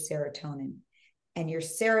reset your serotonin. And your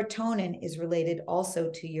serotonin is related also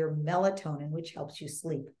to your melatonin, which helps you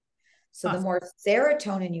sleep. So the more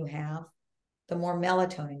serotonin you have, the more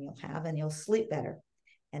melatonin you'll have, and you'll sleep better.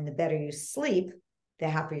 And the better you sleep, the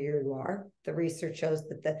happier you are. The research shows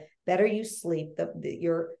that the better you sleep,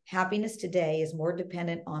 your happiness today is more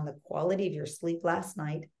dependent on the quality of your sleep last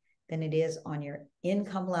night than it is on your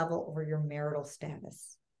income level or your marital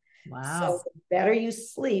status. Wow. So the better you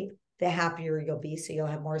sleep, the happier you'll be. So you'll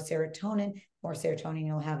have more serotonin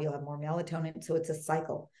you'll have more melatonin. So it's a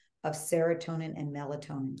cycle of serotonin and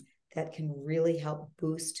melatonin that can really help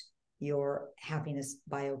boost your happiness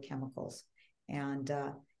biochemicals. And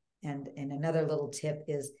another little tip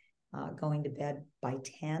is going to bed by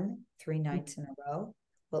 10, 3 nights in a row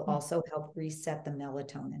will also help reset the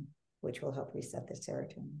melatonin, which will help reset the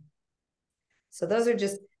serotonin. So those are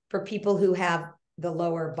just for people who have the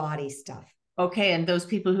lower body stuff. Okay, and those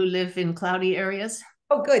people who live in cloudy areas?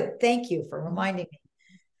 Oh, good. Thank you for reminding me.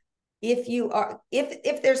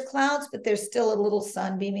 If there's clouds, but there's still a little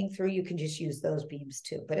sun beaming through, you can just use those beams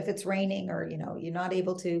too. But if it's raining or, you're not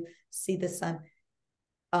able to see the sun,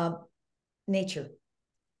 nature,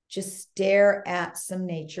 just stare at some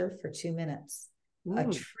nature for 2 minutes. Ooh. A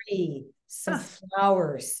tree, some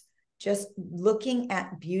flowers, just looking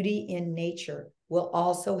at beauty in nature will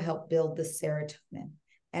also help build the serotonin.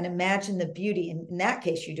 And imagine the beauty. In that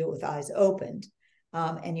case, you do it with eyes opened.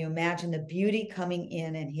 and you imagine the beauty coming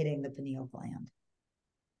in and hitting the pineal gland.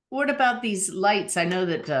 What about these lights? I know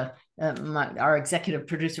that our executive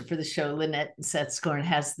producer for the show, Lynette Setscorn,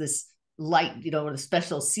 has this light, a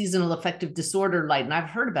special seasonal affective disorder light, and I've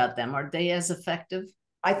heard about them. Are they as effective?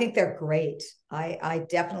 I think they're great. I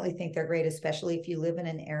definitely think they're great, especially if you live in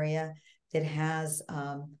an area that has,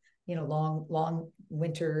 long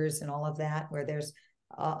winters and all of that, where there's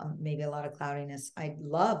maybe a lot of cloudiness. I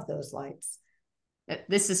love those lights.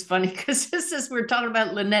 This is funny because we're talking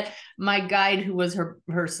about Lynette, my guide, who was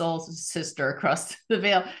her soul sister across the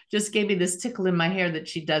veil, just gave me this tickle in my hair that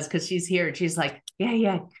she does because she's here. And she's like,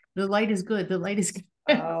 yeah, the light is good. The light is good.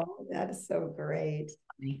 Oh, that is so great.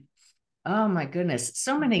 Oh my goodness.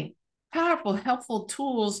 So many powerful, helpful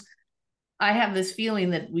tools. I have this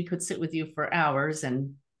feeling that we could sit with you for hours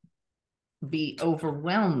and be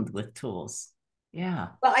overwhelmed with tools. Yeah.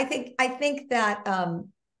 Well, I think that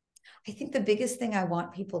I think the biggest thing I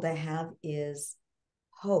want people to have is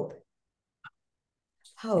hope.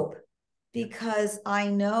 Hope. Because I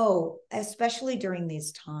know, especially during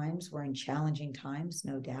these times, we're in challenging times,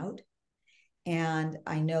 no doubt. And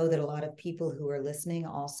I know that a lot of people who are listening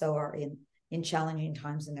also are in challenging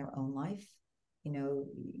times in their own life.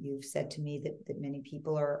 You've said to me that many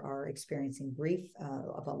people are experiencing grief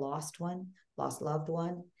of a lost loved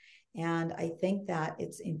one. And I think that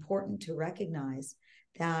it's important to recognize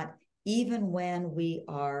that even when we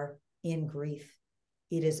are in grief,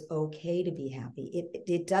 it is okay to be happy.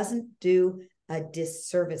 It doesn't do a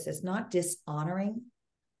disservice. It's not dishonoring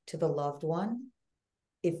to the loved one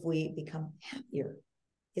if we become happier.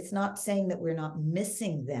 It's not saying that we're not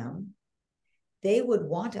missing them. They would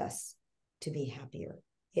want us to be happier.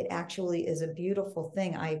 It actually is a beautiful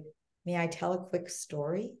thing. May I tell a quick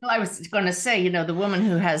story? Well, I was going to say, the woman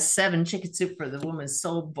who has 7 Chicken Soup for the Woman's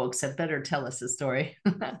Soul books had better tell us a story.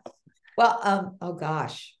 Well, oh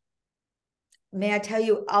gosh. May I tell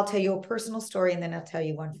you? I'll tell you a personal story, and then I'll tell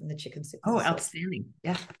you one from the Chicken Soup. Oh, outstanding.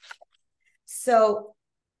 Yeah. So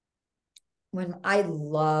when I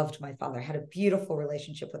loved my father, I had a beautiful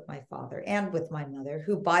relationship with my father and with my mother,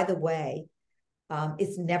 who, by the way,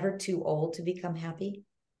 is never too old to become happy.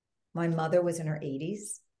 My mother was in her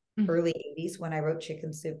 80s, early 80s, when I wrote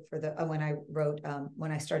Chicken Soup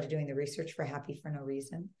when I started doing the research for Happy for No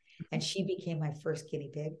Reason. And she became my first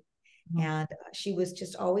guinea pig. And she was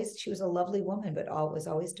a lovely woman, but was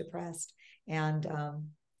always depressed. And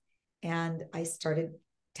I started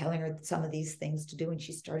telling her some of these things to do, and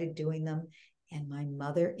she started doing them. And my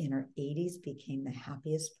mother in her 80s became the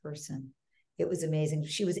happiest person. It was amazing.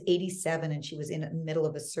 She was 87 and she was in the middle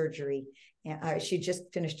of a surgery. And she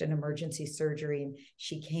just finished an emergency surgery, and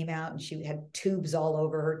she came out and she had tubes all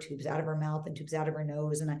over her, tubes out of her mouth and tubes out of her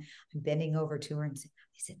nose. And I'm bending over to her and I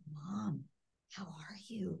said, "Mom, how are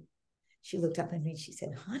you?" She looked up at me and she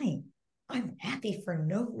said, "Honey, I'm happy for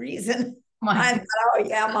no reason." I thought, "Oh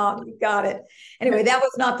yeah, Mom, you got it." Anyway, that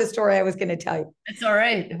was not the story I was going to tell you. It's all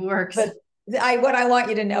right. It works. But what I want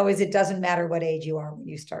you to know is it doesn't matter what age you are when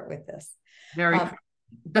you start with this.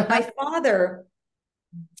 But my father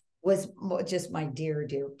was just my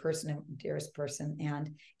dearest person.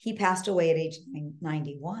 And he passed away at age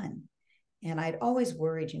 91. And I'd always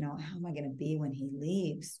worried, how am I going to be when he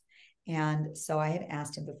leaves? And so I had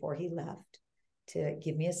asked him before he left to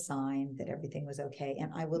give me a sign that everything was okay.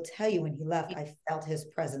 And I will tell you, when he left, I felt his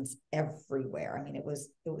presence everywhere. I mean, it was,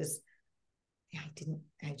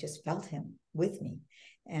 I just felt him with me.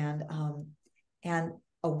 And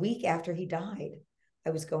a week after he died,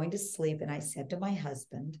 I was going to sleep and I said to my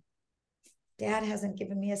husband, "Dad hasn't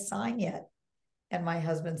given me a sign yet." And my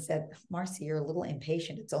husband said, "Marci, you're a little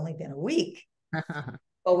impatient. It's only been a week."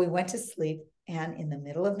 Well, we went to sleep, and in the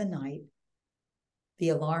middle of the night, the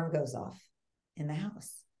alarm goes off in the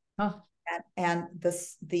house. Oh. And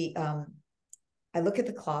I look at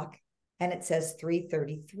the clock and it says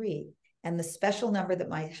 3:33. And the special number that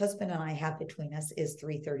my husband and I have between us is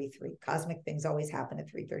 3:33. Cosmic things always happen at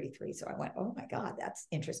 3:33. So I went, "Oh my God, that's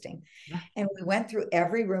interesting." Yeah. And we went through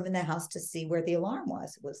every room in the house to see where the alarm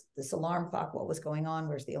was. Was this alarm clock? What was going on?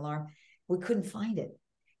 Where's the alarm? We couldn't find it.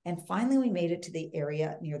 And finally we made it to the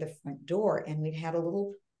area near the front door, and we'd had a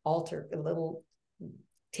little altar, a little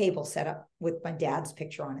table set up with my dad's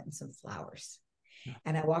picture on it and some flowers. Yeah.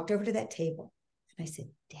 And I walked over to that table and I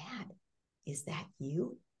said, "Dad, is that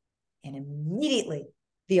you?" And immediately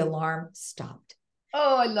the alarm stopped.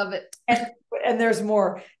 Oh, I love it. And there's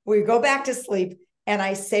more. We go back to sleep and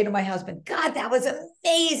I say to my husband, "God, that was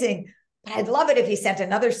amazing. But I'd love it if he sent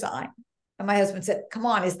another sign." And my husband said, "Come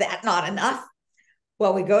on, is that not enough?"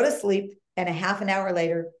 Well, we go to sleep, and a half an hour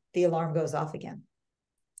later, the alarm goes off again.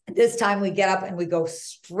 This time we get up and we go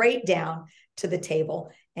straight down to the table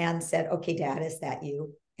and said, okay, Dad, is that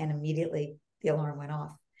you? And immediately the alarm went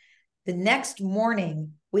off. The next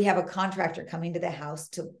morning, we have a contractor coming to the house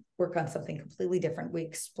to work on something completely different. We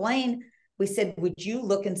said, would you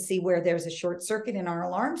look and see where there's a short circuit in our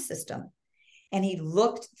alarm system? And he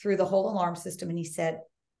looked through the whole alarm system and he said,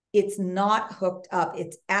 it's not hooked up.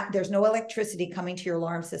 There's no electricity coming to your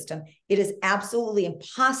alarm system. It is absolutely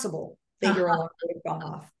impossible that your alarm would have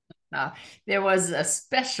gone off. There was a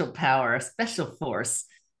special power, a special force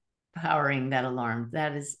powering that alarm.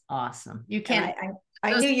 That is awesome. You can't.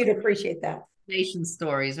 I knew you'd appreciate that. Nation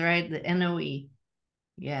stories, right? The NOE.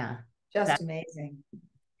 Yeah. Just amazing.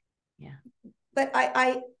 Yeah. But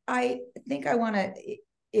I think I want to,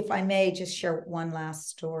 if I may, just share one last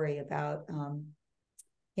story about,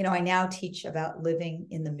 I now teach about living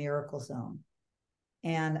in the miracle zone.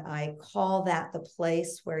 And I call that the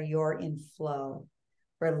place where you're in flow,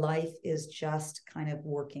 where life is just kind of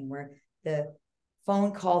working, where the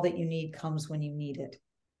phone call that you need comes when you need it.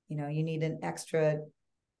 You need an extra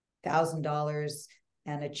 $1,000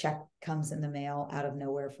 and a check comes in the mail out of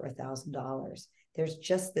nowhere for $1,000. There's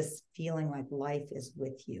just this feeling like life is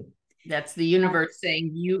with you. That's the universe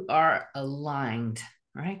saying you are aligned,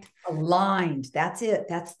 right? Aligned. That's it.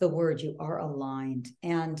 That's the word. You are aligned.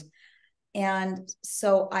 And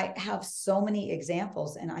so I have so many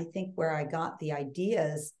examples. And I think where I got the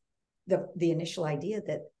ideas, the initial idea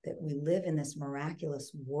that we live in this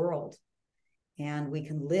miraculous world and we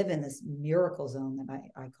can live in this miracle zone that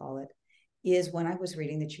I call it, is when I was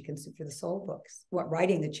reading the Chicken Soup for the Soul books,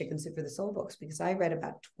 writing the Chicken Soup for the Soul books, because I read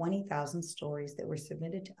about 20,000 stories that were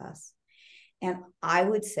submitted to us. And I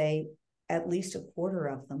would say at least a quarter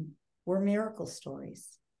of them were miracle stories.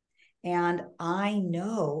 And I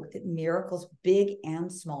know that miracles, big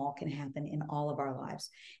and small, can happen in all of our lives.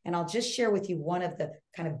 And I'll just share with you one of the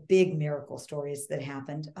kind of big miracle stories that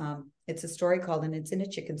happened. It's a story called, and it's in a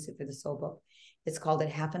Chicken Soup for the Soul book. It's called It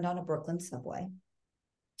Happened on a Brooklyn Subway.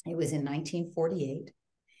 It was in 1948.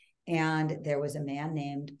 And there was a man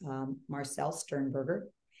named Marcel Sternberger.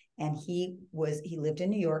 And he lived in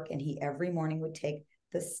New York, and he every morning would take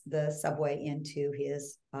the subway into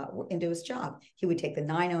his job. He would take the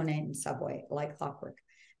 909 subway like clockwork.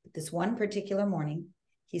 But this one particular morning,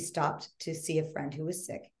 he stopped to see a friend who was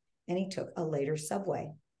sick, and he took a later subway.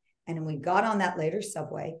 And when we got on that later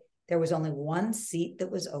subway, there was only one seat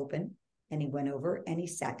that was open, and he went over and he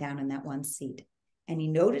sat down in that one seat. And he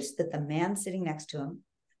noticed that the man sitting next to him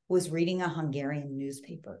was reading a Hungarian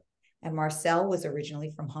newspaper. And Marcel was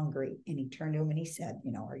originally from Hungary. And he turned to him and he said,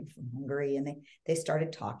 are you from Hungary? And they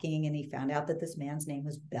started talking, and he found out that this man's name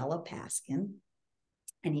was Bela Paskin.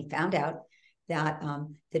 And he found out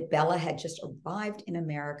that Bela had just arrived in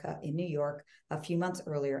America, in New York, a few months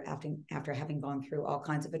earlier after having gone through all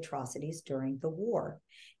kinds of atrocities during the war.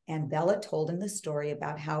 And Bela told him the story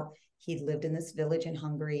about how he'd lived in this village in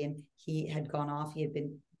Hungary, and he had gone off. He had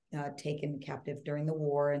been taken captive during the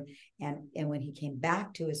war. And when he came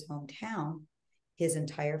back to his hometown, his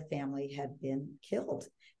entire family had been killed,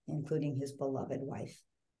 including his beloved wife,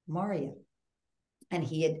 Maria. And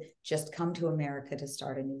he had just come to America to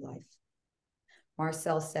start a new life.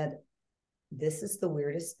 Marcel said, "This is the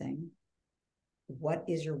weirdest thing. What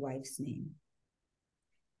is your wife's name?"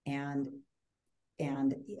 And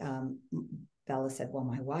Bella said, "Well,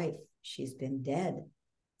 my wife, she's been dead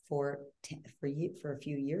for a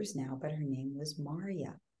few years now, but her name was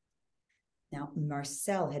Maria." Now,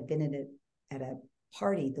 Marcel had been at a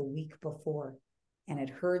party the week before and had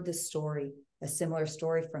heard the story, a similar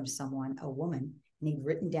story from someone, a woman, and he'd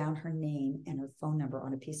written down her name and her phone number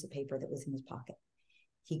on a piece of paper that was in his pocket.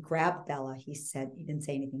 He grabbed Bella. He didn't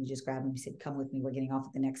say anything. He just grabbed him. He said, "Come with me. We're getting off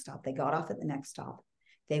at the next stop." They got off at the next stop.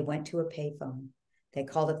 They went to a payphone. They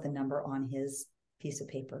called up the number on his piece of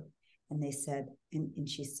paper. And they said,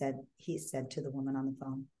 he said to the woman on the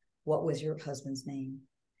phone, "What was your husband's name?"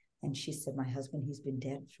 And she said, "My husband, he's been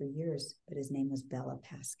dead for years, but his name was Bela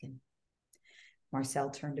Paskin."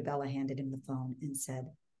 Marcel turned to Bella, handed him the phone, and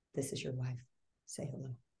said, "This is your wife. Say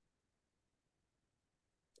hello."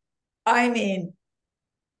 I mean,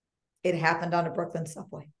 it happened on a Brooklyn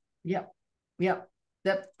subway. Yep.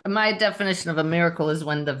 My definition of a miracle is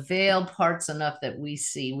when the veil parts enough that we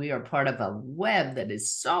see we are part of a web that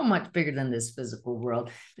is so much bigger than this physical world.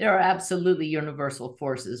 There are absolutely universal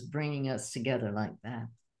forces bringing us together like that.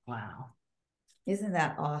 Wow. Isn't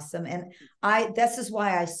that awesome? And this is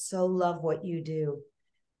why I so love what you do.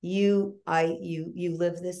 You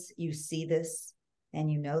live this, you see this,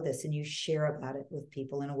 and you know this, and you share about it with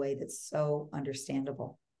people in a way that's so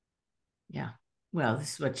understandable. Yeah. Well,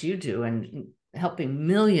 this is what you do, and helping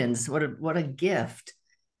millions. What a gift.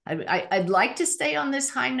 I'd like to stay on this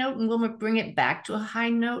high note, and we'll bring it back to a high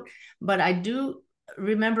note. But I do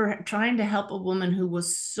remember trying to help a woman who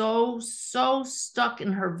was so stuck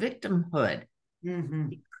in her victimhood. Mm-hmm.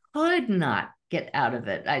 She could not get out of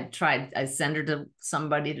it. I sent her to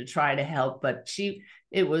somebody to try to help, but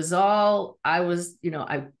it was all, I was,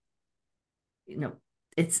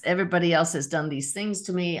 it's everybody else has done these things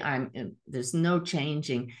to me. There's no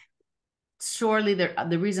changing. Surely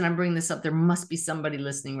the reason I'm bringing this up, there must be somebody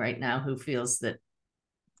listening right now who feels that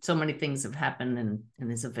so many things have happened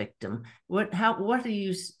and is a victim. What do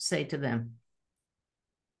you say to them?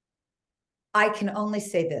 I can only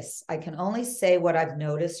say this. I can only say what I've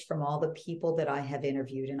noticed from all the people that I have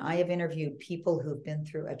interviewed. And I have interviewed people who've been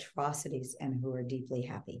through atrocities and who are deeply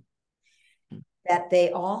happy. That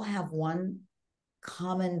they all have one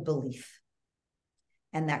common belief.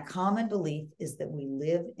 And that common belief is that we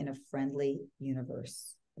live in a friendly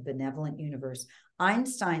universe, a benevolent universe.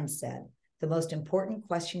 Einstein said, the most important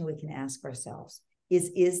question we can ask ourselves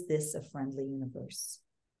is this a friendly universe?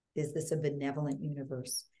 Is this a benevolent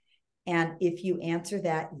universe? And if you answer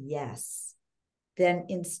that yes, then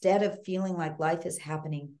instead of feeling like life is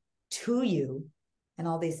happening to you and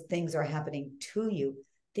all these things are happening to you,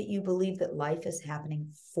 that you believe that life is happening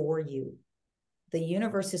for you. The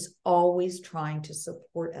universe is always trying to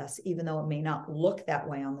support us, even though it may not look that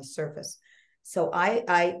way on the surface. So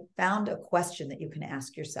I found a question that you can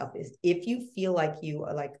ask yourself is, if you feel like you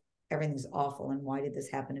are like, everything's awful and why did this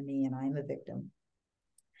happen to me and I'm a victim,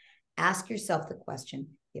 ask yourself the question,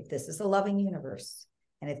 if this is a loving universe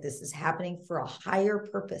and if this is happening for a higher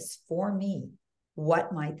purpose for me,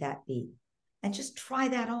 what might that be? And just try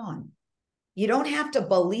that on. You don't have to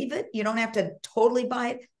believe it. You don't have to totally buy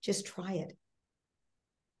it. Just try it.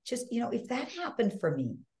 Just, if that happened for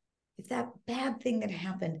me, if that bad thing that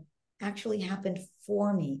happened actually happened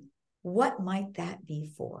for me, what might that be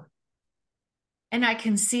for? And I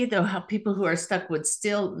can see, though, how people who are stuck would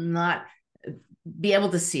still not be able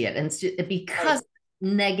to see it. And because right.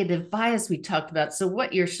 Negative bias we talked about. So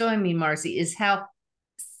what you're showing me, Marci, is how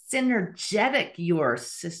synergetic your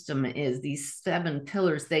system is. These 7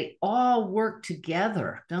 pillars, they all work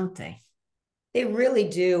together, don't they? They really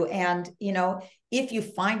do. And, if you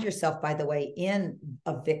find yourself, by the way, in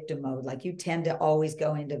a victim mode, like you tend to always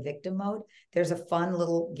go into victim mode, there's a fun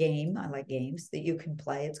little game. I like games that you can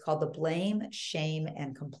play. It's called the blame, shame,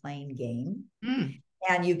 and complain game.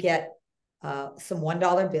 And you get some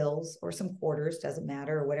 $1 bills or some quarters, doesn't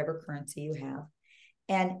matter, or whatever currency you have.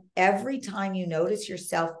 And every time you notice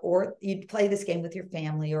yourself, or you play this game with your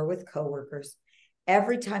family or with coworkers,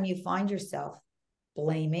 every time you find yourself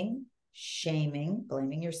blaming, shaming,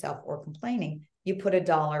 blaming yourself, or complaining, you put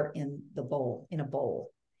 $1 in a bowl.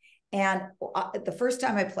 And the first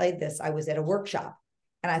time I played this, I was at a workshop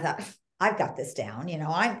and I thought, I've got this down.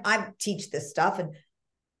 I teach this stuff. And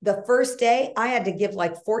the first day I had to give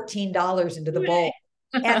like $14 into the bowl.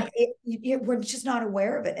 And we're just not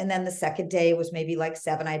aware of it. And then the second day was maybe like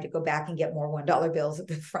 $7. I had to go back and get more $1 bills at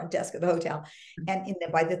the front desk of the hotel. And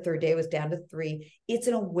by the third day it was down to $3. It's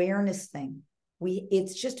an awareness thing.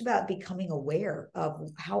 It's just about becoming aware of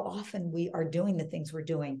how often we are doing the things we're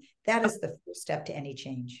doing. That is the first step to any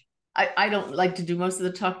change. I don't like to do most of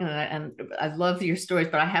the talking, and I love your stories,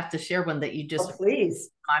 but I have to share one that you just please.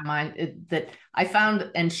 My mind that I found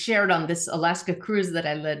and shared on this Alaska cruise that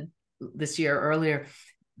I led this year earlier.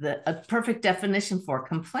 A perfect definition for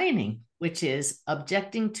complaining, which is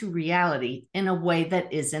objecting to reality in a way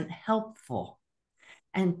that isn't helpful.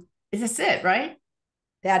 And that's it, right?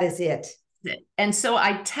 That is it. And so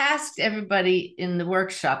I tasked everybody in the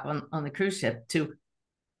workshop on the cruise ship to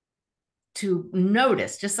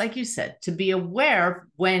notice, just like you said, to be aware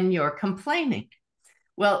when you're complaining.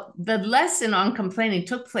 Well, the lesson on complaining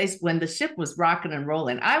took place when the ship was rocking and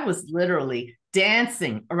rolling. I was literally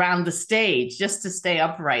dancing around the stage just to stay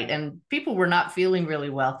upright, and people were not feeling really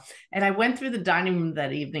well. And I went through the dining room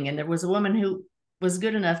that evening, and there was a woman who was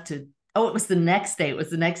good enough to, it was the next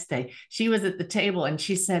day. She was at the table, and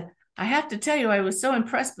she said, I have to tell you, I was so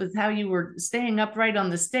impressed with how you were staying upright on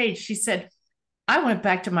the stage. She said, I went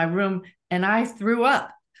back to my room and I threw up,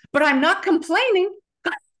 but I'm not complaining.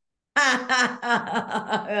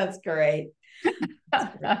 That's great.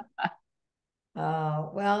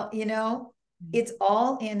 Well, it's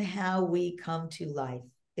all in how we come to life.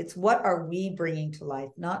 It's what are we bringing to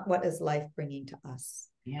life, not what is life bringing to us.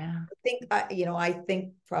 Yeah. I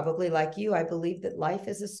think probably like you, I believe that life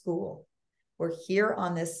is a school. We're here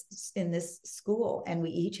in this school, and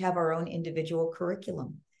we each have our own individual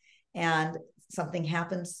curriculum. And something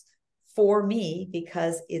happens for me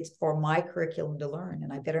because it's for my curriculum to learn.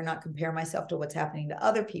 And I better not compare myself to what's happening to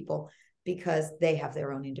other people, because they have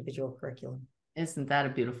their own individual curriculum. Isn't that a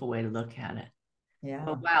beautiful way to look at it? Yeah.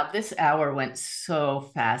 Oh, wow. This hour went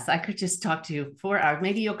so fast. I could just talk to you 4 hours.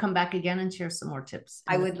 Maybe you'll come back again and share some more tips.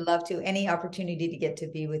 I would love to. Any opportunity to get to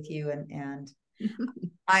be with you. And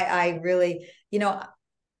I really,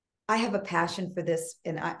 I have a passion for this,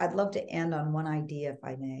 and I'd love to end on one idea, if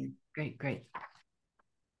I may. Great, great.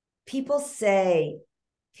 People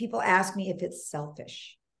ask me if it's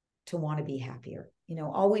selfish to want to be happier.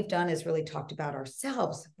 All we've done is really talked about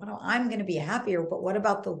ourselves. Well, I'm going to be happier, but what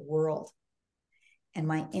about the world? And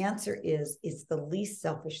my answer is, it's the least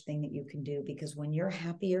selfish thing that you can do, because when you're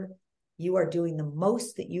happier, you are doing the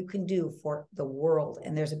most that you can do for the world.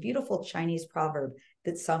 And there's a beautiful Chinese proverb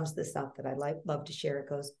that sums this up that I love to share. It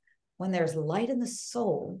goes, when there's light in the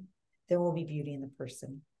soul, there will be beauty in the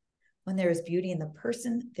person. When there is beauty in the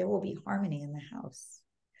person, there will be harmony in the house.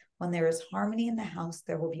 When there is harmony in the house,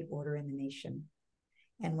 there will be order in the nation.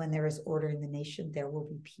 And when there is order in the nation, there will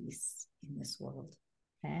be peace in this world.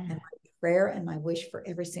 And my prayer and my wish for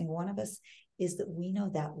every single one of us is that we know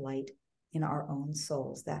that light in our own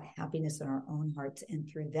souls, that happiness in our own hearts. And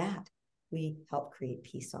through that, we help create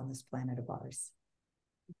peace on this planet of ours.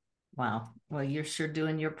 Wow. Well, you're sure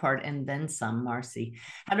doing your part, and then some, Marci.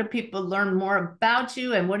 How do people learn more about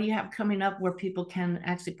you, and what do you have coming up where people can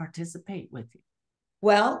actually participate with you?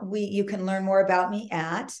 Well, you can learn more about me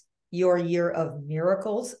at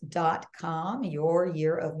youryearofmiracles.com,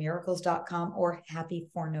 youryearofmiracles.com, or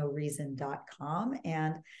happyfornoreason.com.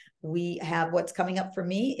 And we have, what's coming up for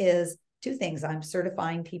me is 2 things. I'm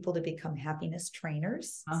certifying people to become happiness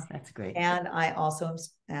trainers. Oh, that's great. And I also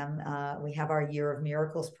we have our Year of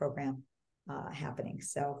Miracles program happening.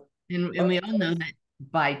 So, and we all know that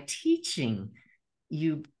by teaching,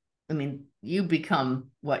 you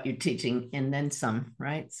become what you're teaching and then some,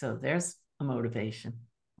 right? So there's a motivation.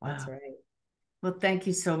 Wow. That's right. Well, thank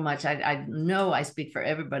you so much. I know I speak for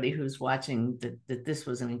everybody who's watching that this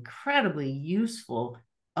was an incredibly useful,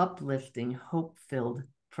 uplifting, hope-filled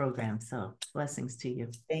program. So blessings to you.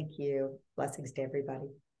 Thank you. Blessings to everybody.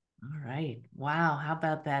 All right. Wow. How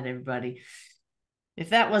about that, everybody? If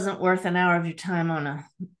that wasn't worth an hour of your time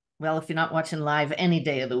if you're not watching live any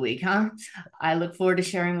day of the week, huh? I look forward to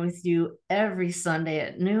sharing with you every Sunday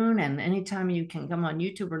at noon, and anytime you can come on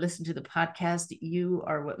YouTube or listen to the podcast. You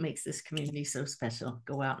are what makes this community so special.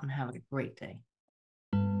 Go out and have a great day.